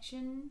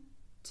connection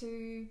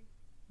to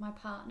my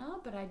partner,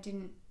 but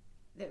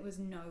there was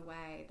no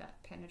way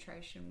that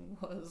penetration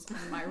was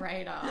on my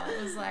radar.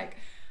 It was like,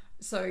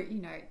 so,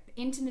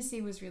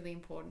 intimacy was really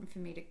important for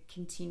me to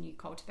continue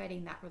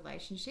cultivating that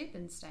relationship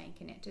and staying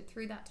connected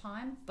through that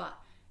time, but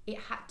it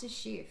had to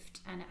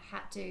shift, and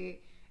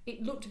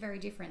it looked very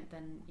different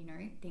than,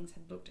 things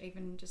had looked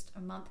even just a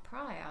month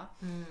prior.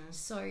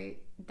 So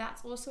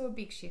that's also a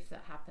big shift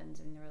that happens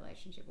in the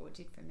relationship, or it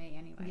did for me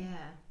anyway.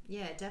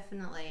 Yeah,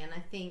 definitely. And I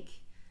think,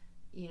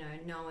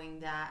 knowing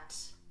that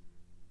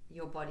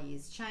your body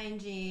is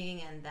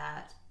changing, and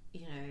that,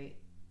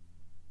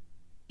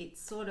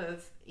 it's sort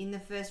of, in the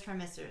first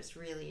trimester, it's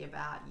really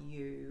about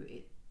you.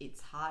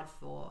 It's hard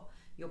for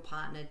your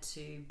partner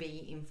to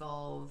be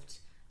involved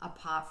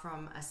apart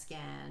from a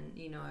scan,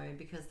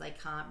 because they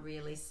can't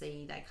really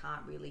see, they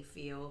can't really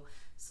feel.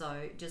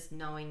 So just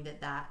knowing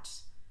that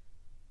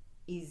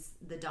is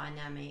the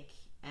dynamic,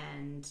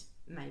 and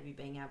maybe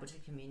being able to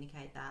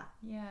communicate that,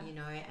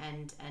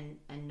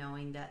 and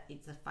knowing that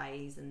it's a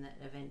phase, and that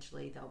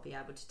eventually they'll be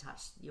able to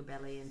touch your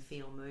belly and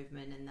feel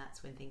movement, and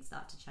that's when things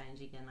start to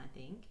change again, I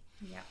think.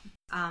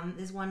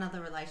 There's one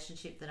other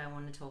relationship that I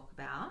want to talk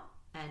about,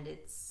 and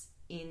it's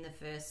in the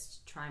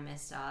first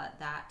trimester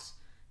that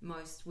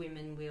most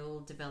women will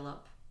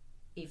develop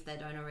if they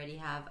don't already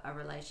have a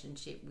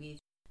relationship with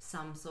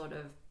some sort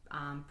of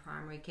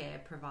primary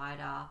care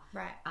provider,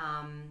 right?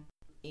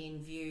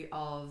 In view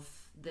of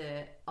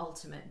the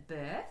ultimate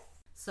birth.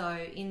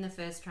 So in the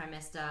first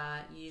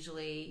trimester,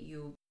 usually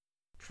you'll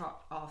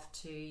trot off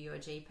to your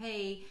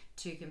GP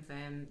to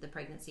confirm the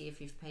pregnancy if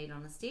you've peed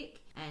on a stick,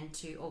 and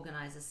to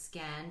organise a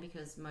scan,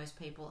 because most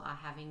people are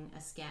having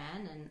a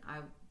scan, and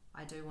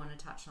I do want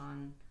to touch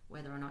on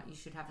whether or not you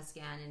should have a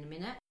scan in a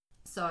minute.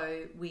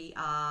 So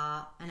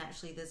and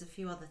actually there's a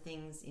few other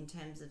things in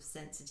terms of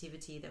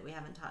sensitivity that we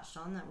haven't touched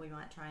on that we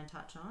might try and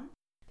touch on.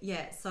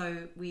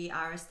 So we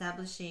are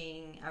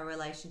establishing a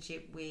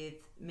relationship with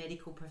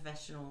medical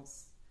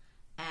professionals,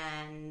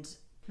 and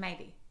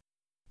maybe,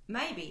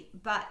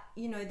 but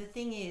the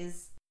thing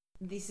is,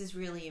 this is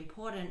really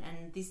important,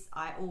 and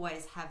I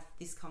always have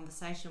this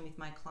conversation with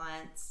my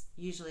clients,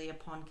 usually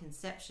upon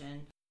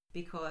conception,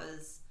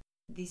 because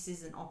this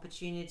is an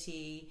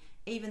opportunity.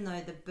 Even though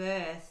the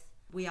birth,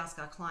 we ask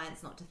our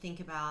clients not to think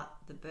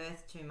about the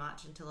birth too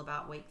much until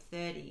about week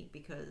 30,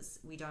 because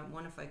we don't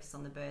want to focus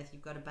on the birth.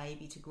 You've got a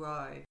baby to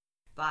grow,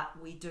 but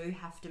we do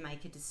have to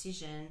make a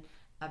decision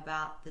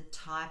about the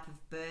type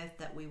of birth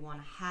that we want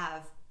to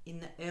have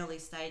in the early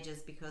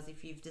stages, because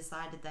if you've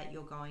decided that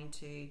you're going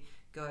to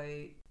go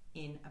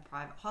in a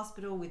private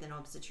hospital with an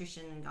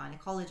obstetrician and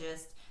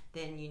gynecologist,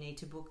 then you need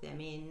to book them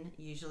in,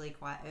 usually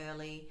quite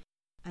early.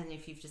 And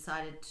if you've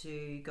decided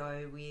to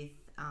go with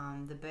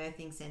the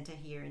birthing centre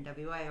here in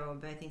WA, or a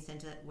birthing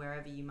centre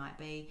wherever you might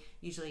be,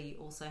 usually you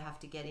also have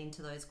to get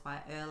into those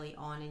quite early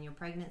on in your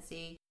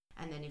pregnancy.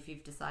 And then if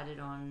you've decided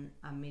on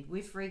a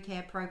midwifery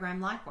care program,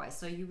 likewise.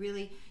 So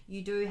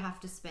you do have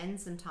to spend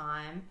some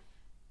time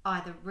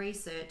either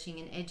researching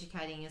and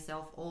educating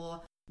yourself,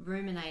 or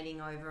ruminating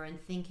over and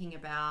thinking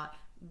about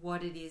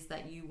what it is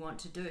that you want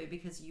to do,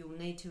 because you'll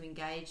need to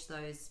engage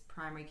those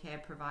primary care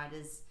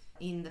providers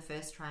in the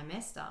first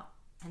trimester.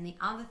 And the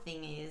other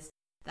thing is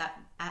that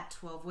at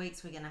 12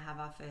 weeks, we're going to have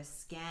our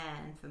first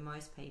scan for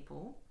most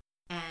people.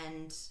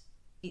 And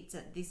it's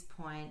at this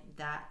point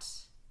that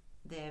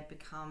there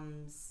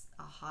becomes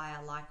a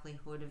higher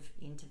likelihood of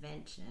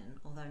intervention,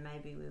 although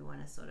maybe we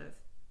want to sort of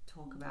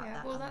talk about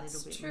that a little bit more. Well,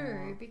 that's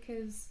true,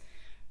 because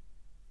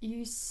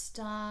you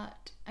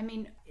start, I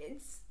mean,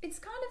 it's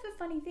kind of a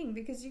funny thing,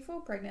 because you fall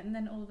pregnant and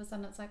then all of a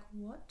sudden it's like,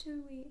 what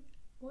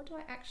do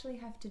I actually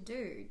have to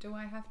do? Do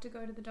I have to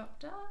go to the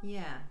doctor?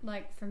 Yeah.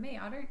 Like for me,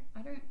 I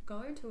don't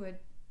go to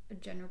a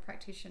general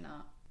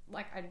practitioner.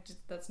 Like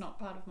that's not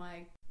part of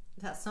my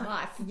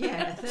life.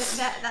 Yeah.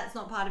 That's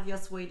not part of your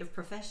suite of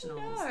professionals.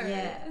 No.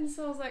 Yeah. And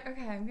so I was like,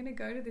 okay, I'm going to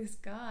go to this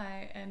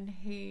guy, and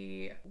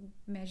he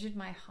measured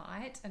my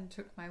height and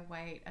took my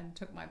weight and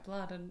took my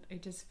blood, and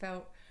it just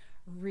felt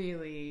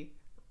really,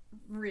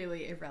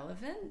 really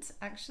irrelevant,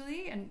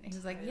 actually. And he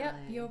was like, yep,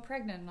 you're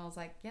pregnant. And I was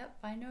like, yep,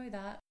 I know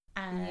that.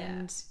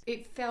 And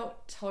it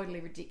felt totally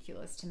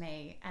ridiculous to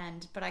me.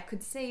 But I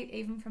could see,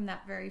 even from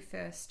that very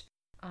first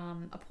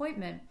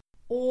appointment,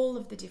 all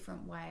of the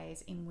different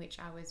ways in which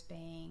I was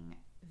being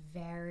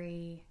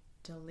very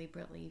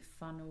deliberately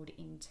funneled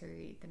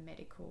into the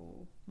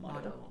medical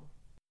model.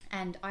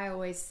 And I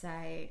always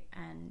say,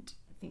 and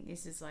I think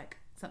this is like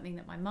something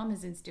that my mum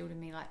has instilled in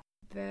me, like,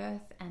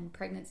 birth and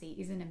pregnancy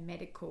isn't a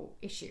medical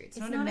issue. It's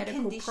not a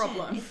medical condition.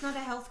 problem. It's not a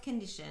health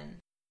condition.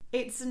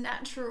 It's a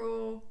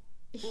natural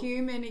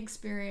human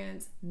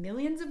experience.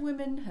 Millions of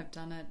women have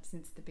done it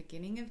since the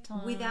beginning of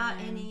time. Without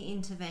any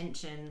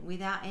intervention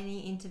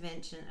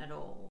at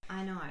all.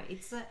 I know.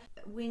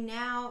 We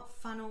now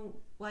funnel,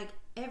 like,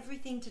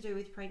 everything to do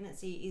with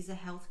pregnancy is a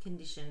health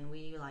condition.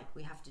 We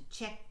have to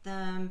check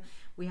them,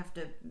 we have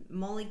to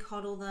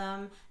mollycoddle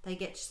them, they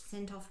get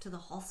sent off to the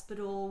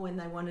hospital when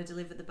they want to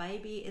deliver the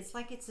baby. It's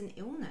like it's an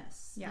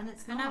illness. Yeah. And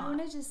it's not. And I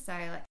want to just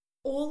say, like,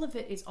 all of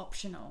it is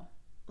optional.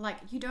 Like,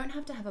 you don't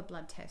have to have a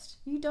blood test.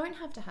 You don't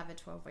have to have a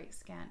 12-week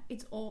scan.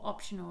 It's all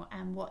optional.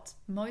 And what's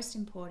most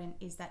important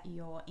is that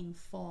you're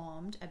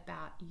informed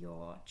about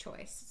your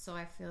choice. So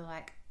I feel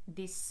like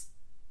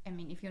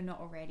if you're not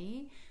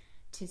already,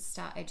 to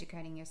start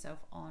educating yourself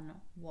on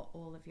what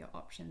all of your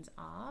options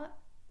are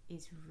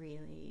is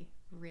really,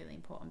 really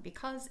important.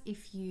 Because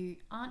if you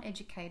aren't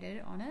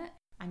educated on it,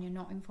 and you're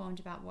not informed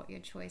about what your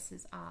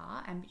choices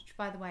are, and which,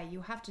 by the way,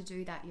 you have to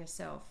do that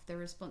yourself. The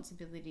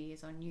responsibility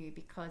is on you,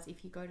 because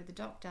if you go to the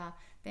doctor,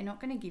 they're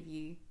not going to give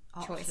you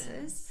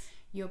choices.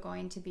 You're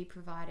going to be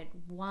provided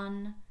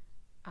one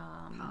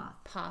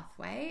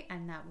pathway,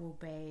 and that will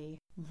be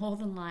more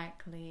than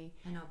likely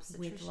an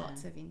obstetrician with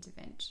lots of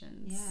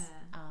interventions.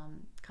 Yeah.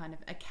 Kind of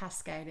a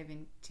cascade of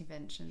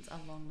interventions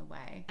along the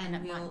way. And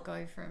it might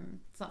go from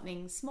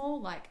something small,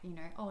 like, you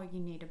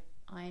need a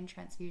iron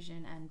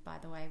transfusion, and by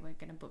the way, we're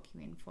going to book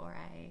you in for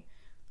a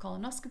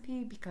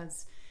colonoscopy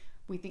because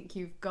we think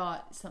you've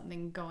got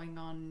something going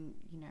on.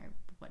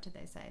 What do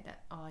they say?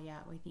 That, oh yeah,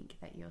 we think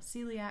that you're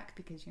celiac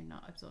because you're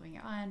not absorbing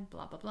your iron,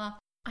 blah blah blah.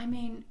 I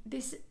mean,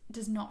 this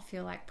does not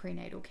feel like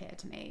prenatal care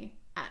to me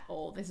at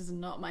all. This is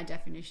not my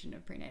definition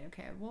of prenatal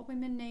care. What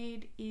women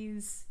need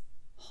is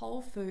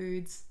whole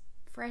foods,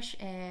 fresh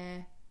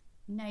air,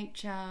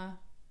 nature,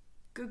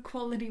 good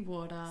quality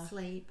water,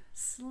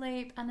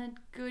 sleep, and a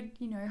good,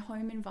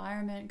 home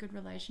environment, good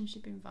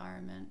relationship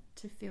environment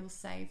to feel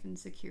safe and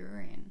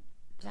secure in.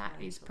 That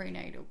is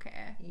prenatal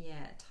care.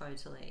 Yeah,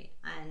 totally.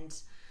 And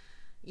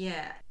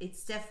yeah,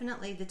 it's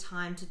definitely the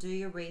time to do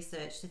your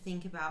research, to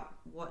think about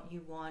what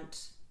you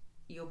want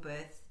your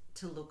birth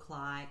to look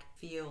like,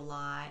 feel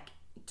like,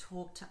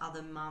 talk to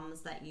other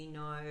mums that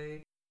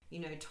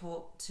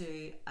talk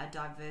to a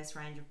diverse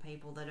range of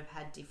people that have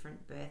had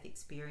different birth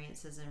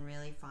experiences, and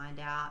really find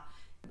out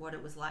what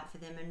it was like for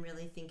them, and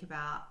really think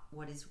about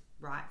what is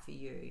right for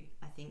you.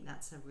 I think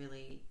that's a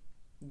really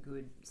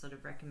good sort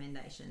of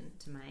recommendation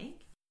to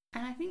make.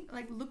 And I think,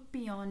 look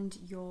beyond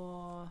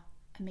your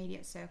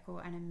immediate circle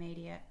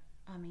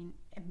and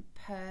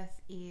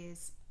Perth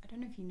is, I don't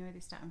know if you know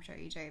this, I'm sure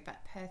you do,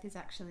 but Perth is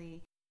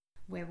actually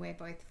where we're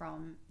both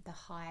from, the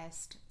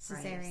highest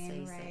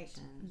cesarean rate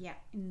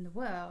in the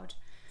world.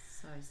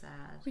 So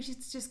sad. Which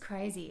is just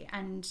crazy.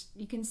 And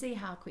you can see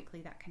how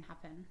quickly that can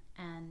happen.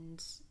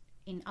 And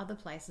in other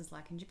places,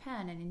 like in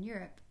Japan and in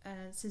Europe,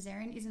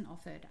 cesarean isn't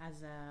offered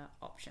as an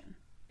option.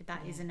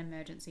 That is an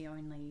emergency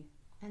only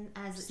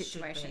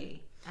situation.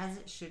 As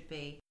it should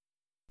be.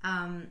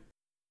 And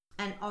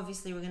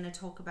obviously we're going to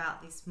talk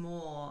about this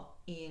more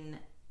in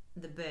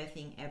the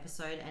birthing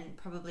episode, and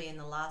probably in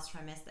the last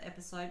trimester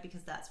episode,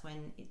 because that's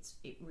when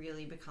it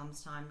really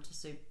becomes time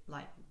to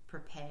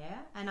prepare.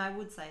 And I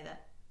would say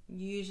that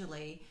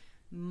usually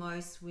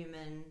most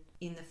women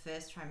in the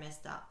first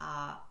trimester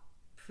are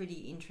pretty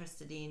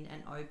interested in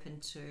and open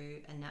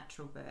to a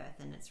natural birth,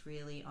 and it's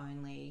really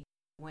only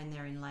when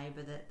they're in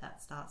labour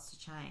that starts to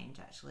change,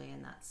 actually,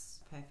 and that's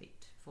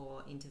perfect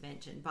for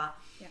intervention. But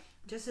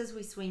just as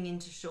we swing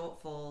into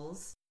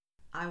shortfalls,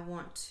 I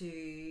want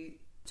to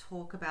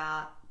talk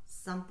about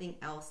something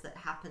else that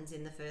happens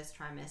in the first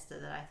trimester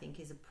that I think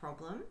is a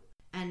problem,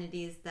 and it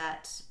is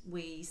that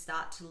we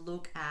start to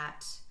look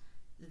at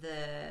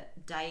the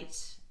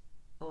date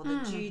or the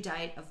due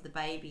date of the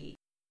baby.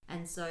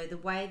 And so the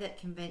way that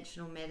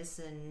conventional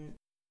medicine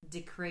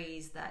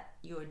decrees that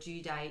your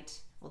due date,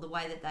 or the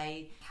way that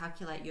they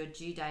calculate your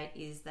due date,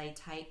 is they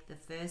take the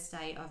first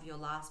day of your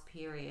last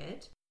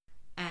period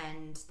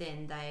and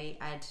then they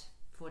add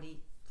 40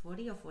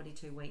 or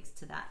 42 weeks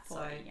to that.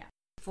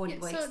 40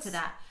 weeks to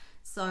that.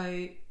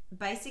 So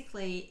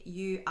basically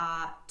you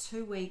are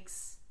 2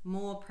 weeks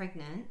more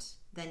pregnant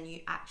than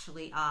you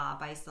actually are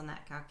based on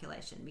that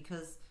calculation,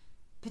 because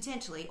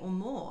potentially, or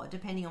more,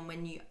 depending on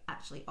when you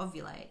actually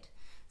ovulate.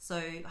 So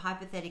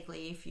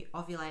hypothetically, if you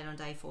ovulate on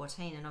day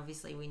 14, and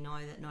obviously we know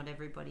that not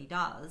everybody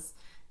does,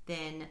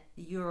 then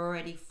you're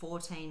already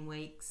 14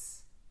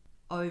 weeks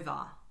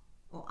over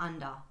or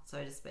under,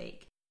 so to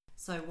speak.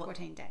 So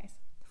 14 days.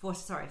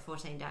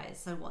 14 days.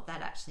 So what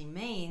that actually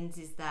means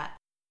is that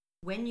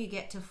when you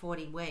get to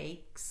 40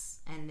 weeks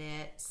and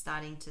they're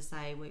starting to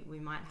say we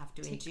might have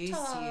to induce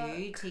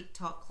you,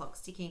 tick-tock, clock's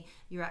ticking,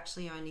 you're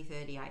actually only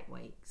 38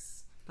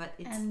 weeks.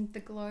 And the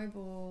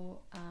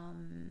global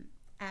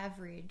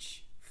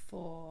average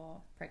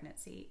for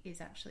pregnancy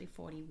is actually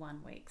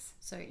 41 weeks.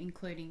 So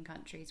including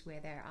countries where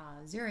there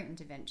are zero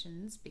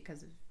interventions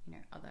because of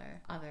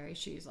other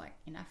issues, like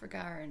in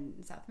Africa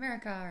and South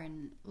America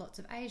and lots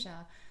of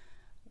Asia,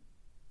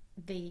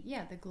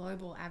 the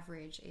global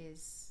average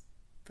is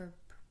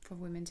for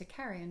women to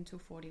carry until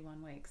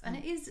 41 weeks. And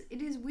it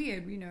is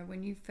weird, you know,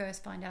 when you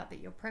first find out that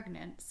you're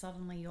pregnant,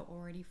 suddenly you're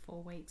already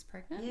 4 weeks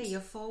pregnant. Yeah, you're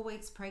 4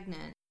 weeks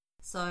pregnant.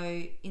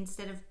 So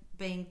instead of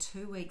being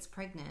 2 weeks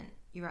pregnant,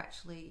 you're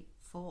actually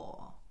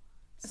 4.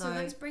 So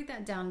let's break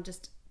that down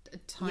just a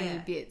tiny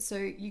bit. So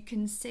you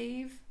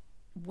conceive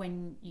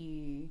when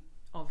you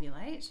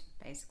ovulate,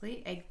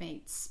 basically, egg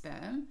meets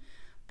sperm,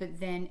 but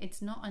then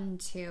it's not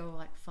until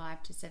like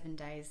 5 to 7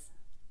 days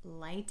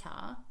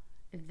later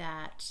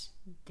that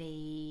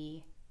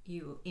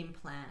you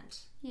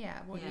implant. Yeah,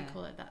 what do you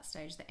call it at that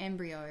stage? The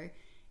embryo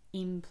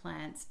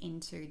implants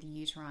into the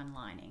uterine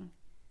lining.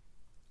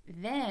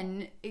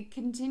 Then it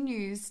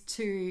continues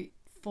to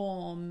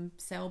form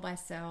cell by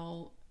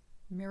cell,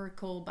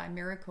 miracle by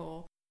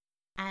miracle,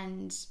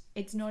 and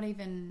it's not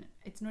even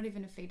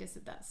a fetus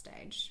at that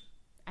stage.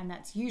 And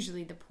that's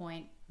usually the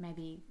point,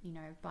 maybe, you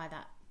know, by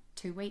that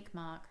 2-week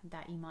mark,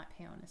 that you might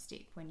pee on a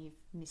stick when you've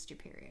missed your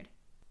period.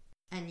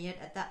 And yet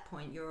at that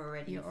point you're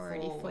already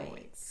 4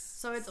 weeks.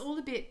 So it's all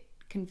a bit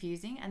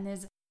confusing, and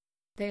there's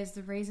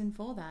the reason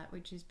for that,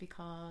 which is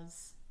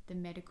because the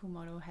medical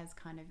model has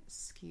kind of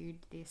skewed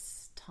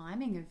this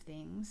timing of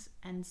things,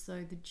 and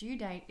so the due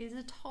date is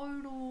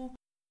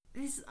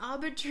this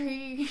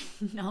arbitrary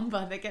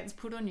number that gets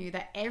put on you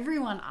that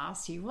everyone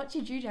asks you, what's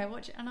your due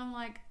date? And I'm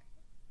like,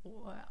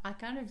 I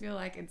kind of feel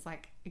like it's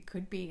like it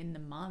could be in the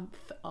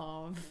month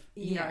of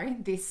you know,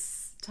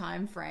 this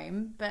time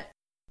frame, but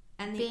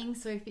being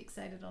so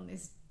fixated on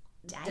this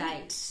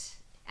date.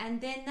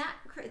 And then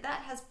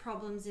that has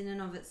problems in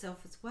and of itself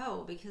as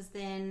well, because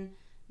then,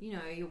 you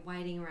know, you're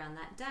waiting around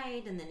that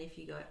date, and then if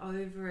you go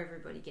over,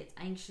 everybody gets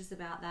anxious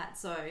about that.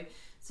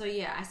 So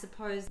yeah, I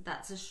suppose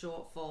that's a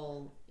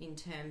shortfall in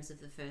terms of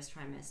the first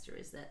trimester,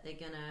 is that they're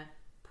gonna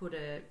put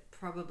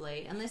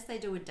probably, unless they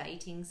do a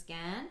dating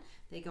scan,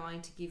 they're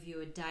going to give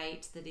you a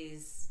date that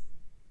is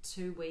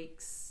 2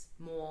 weeks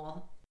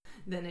more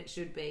than it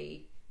should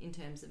be in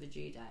terms of a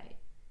due date,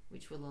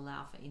 which will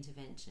allow for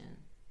intervention.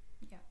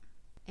 Yeah.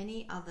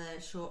 Any other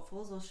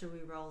shortfalls, or should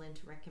we roll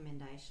into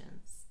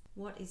recommendations?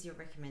 What is your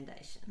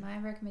recommendation? My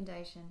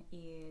recommendation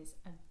is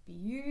a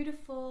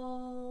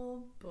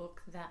beautiful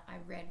book that I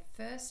read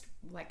first,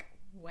 like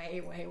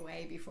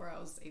way before I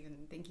was even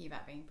thinking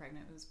about being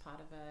pregnant. It was part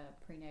of a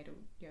prenatal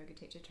yoga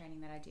teacher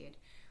training that I did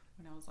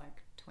when I was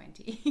like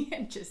 20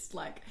 and just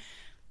like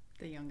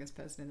the youngest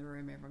person in the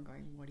room, everyone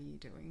going, what are you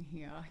doing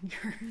here?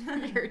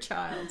 You're a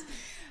child.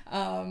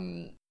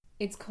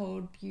 It's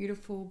called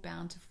Beautiful,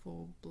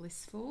 Bountiful,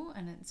 Blissful,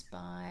 and it's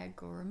by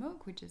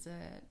Gurumukh, which is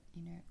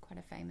quite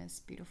a famous,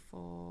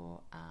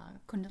 beautiful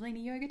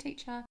Kundalini yoga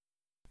teacher.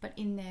 But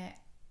in there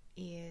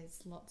is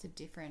lots of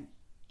different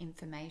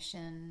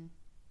information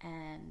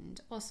and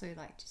also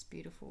like just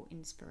beautiful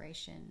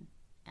inspiration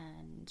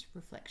and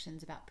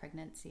reflections about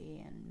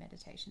pregnancy and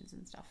meditations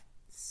and stuff.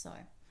 So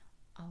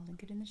I'll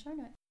link it in the show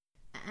notes.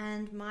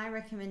 And my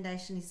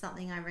recommendation is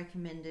something I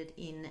recommended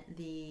in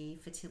the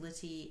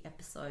fertility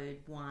episode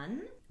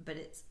 1, but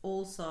it's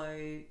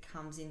also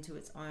comes into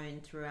its own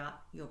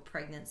throughout your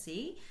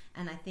pregnancy.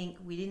 And I think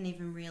we didn't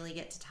even really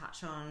get to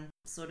touch on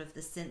sort of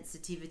the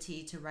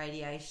sensitivity to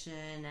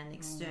radiation and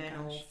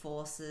external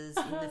forces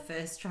in the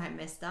first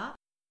trimester.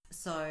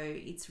 So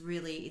it's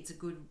a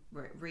good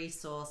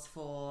resource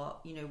for,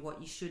 you know,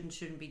 what you should and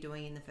shouldn't be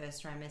doing in the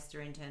first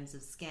trimester in terms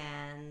of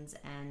scans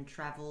and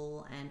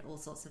travel and all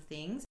sorts of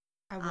things.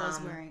 I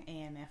was wearing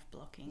EMF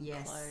blocking clothes.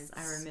 Yes,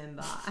 I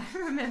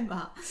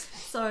remember.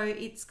 So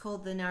it's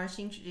called The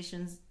Nourishing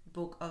Traditions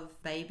Book of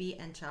Baby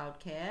and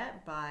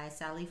Childcare by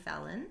Sally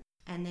Fallon.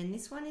 And then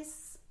this one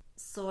is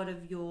sort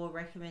of your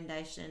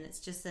recommendation.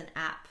 It's just an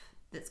app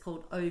that's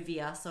called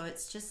Ovia. So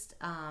it's just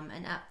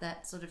an app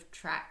that sort of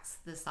tracks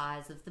the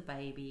size of the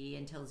baby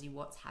and tells you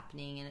what's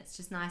happening. And it's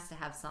just nice to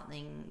have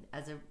something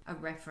as a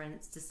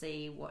reference to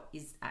see what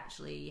is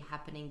actually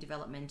happening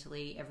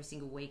developmentally every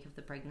single week of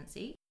the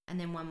pregnancy. And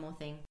then one more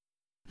thing,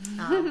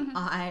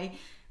 I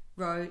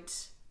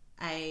wrote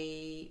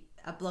a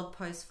blog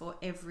post for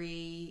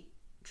every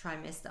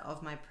trimester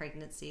of my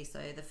pregnancy.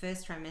 So the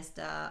first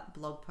trimester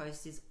blog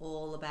post is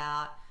all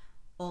about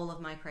all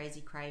of my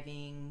crazy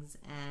cravings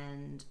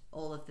and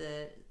all of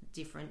the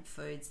different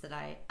foods that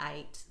I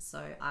ate.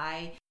 So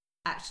I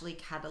actually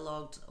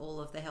catalogued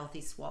all of the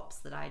healthy swaps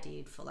that I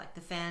did for like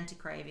the Fanta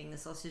craving, the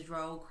sausage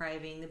roll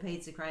craving, the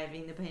pizza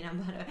craving, the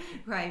peanut butter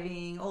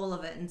craving, all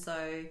of it. And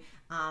so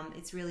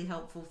it's really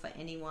helpful for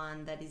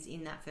anyone that is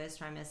in that first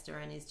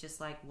trimester and is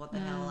just like, what the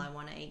hell, I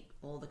want to eat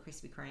all the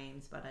Krispy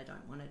Kremes, but I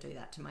don't want to do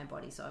that to my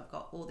body. So I've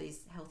got all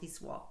these healthy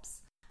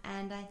swaps.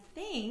 And I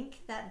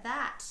think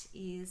that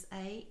is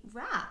a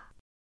wrap.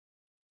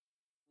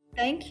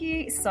 Thank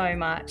you so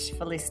much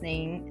for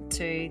listening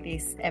to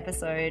this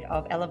episode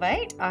of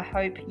Elevate. I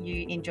hope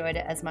you enjoyed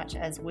it as much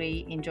as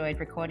we enjoyed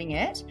recording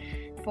it.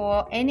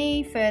 For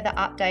any further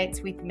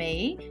updates with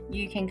me,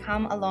 you can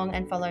come along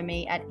and follow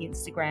me at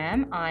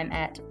Instagram. I'm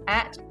at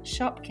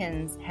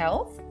Shopkins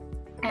Health.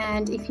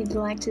 And if you'd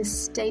like to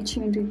stay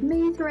tuned with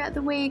me throughout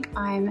the week,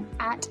 I'm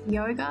at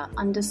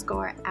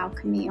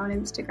yoga_alchemy on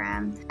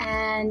Instagram.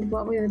 And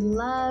what we would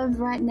love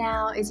right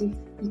now is if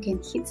you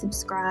can hit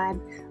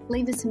subscribe,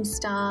 leave us some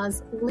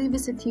stars, leave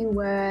us a few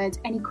words,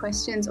 any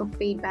questions or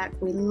feedback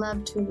we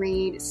love to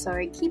read. So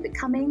keep it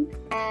coming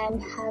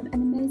and have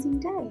an amazing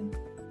day.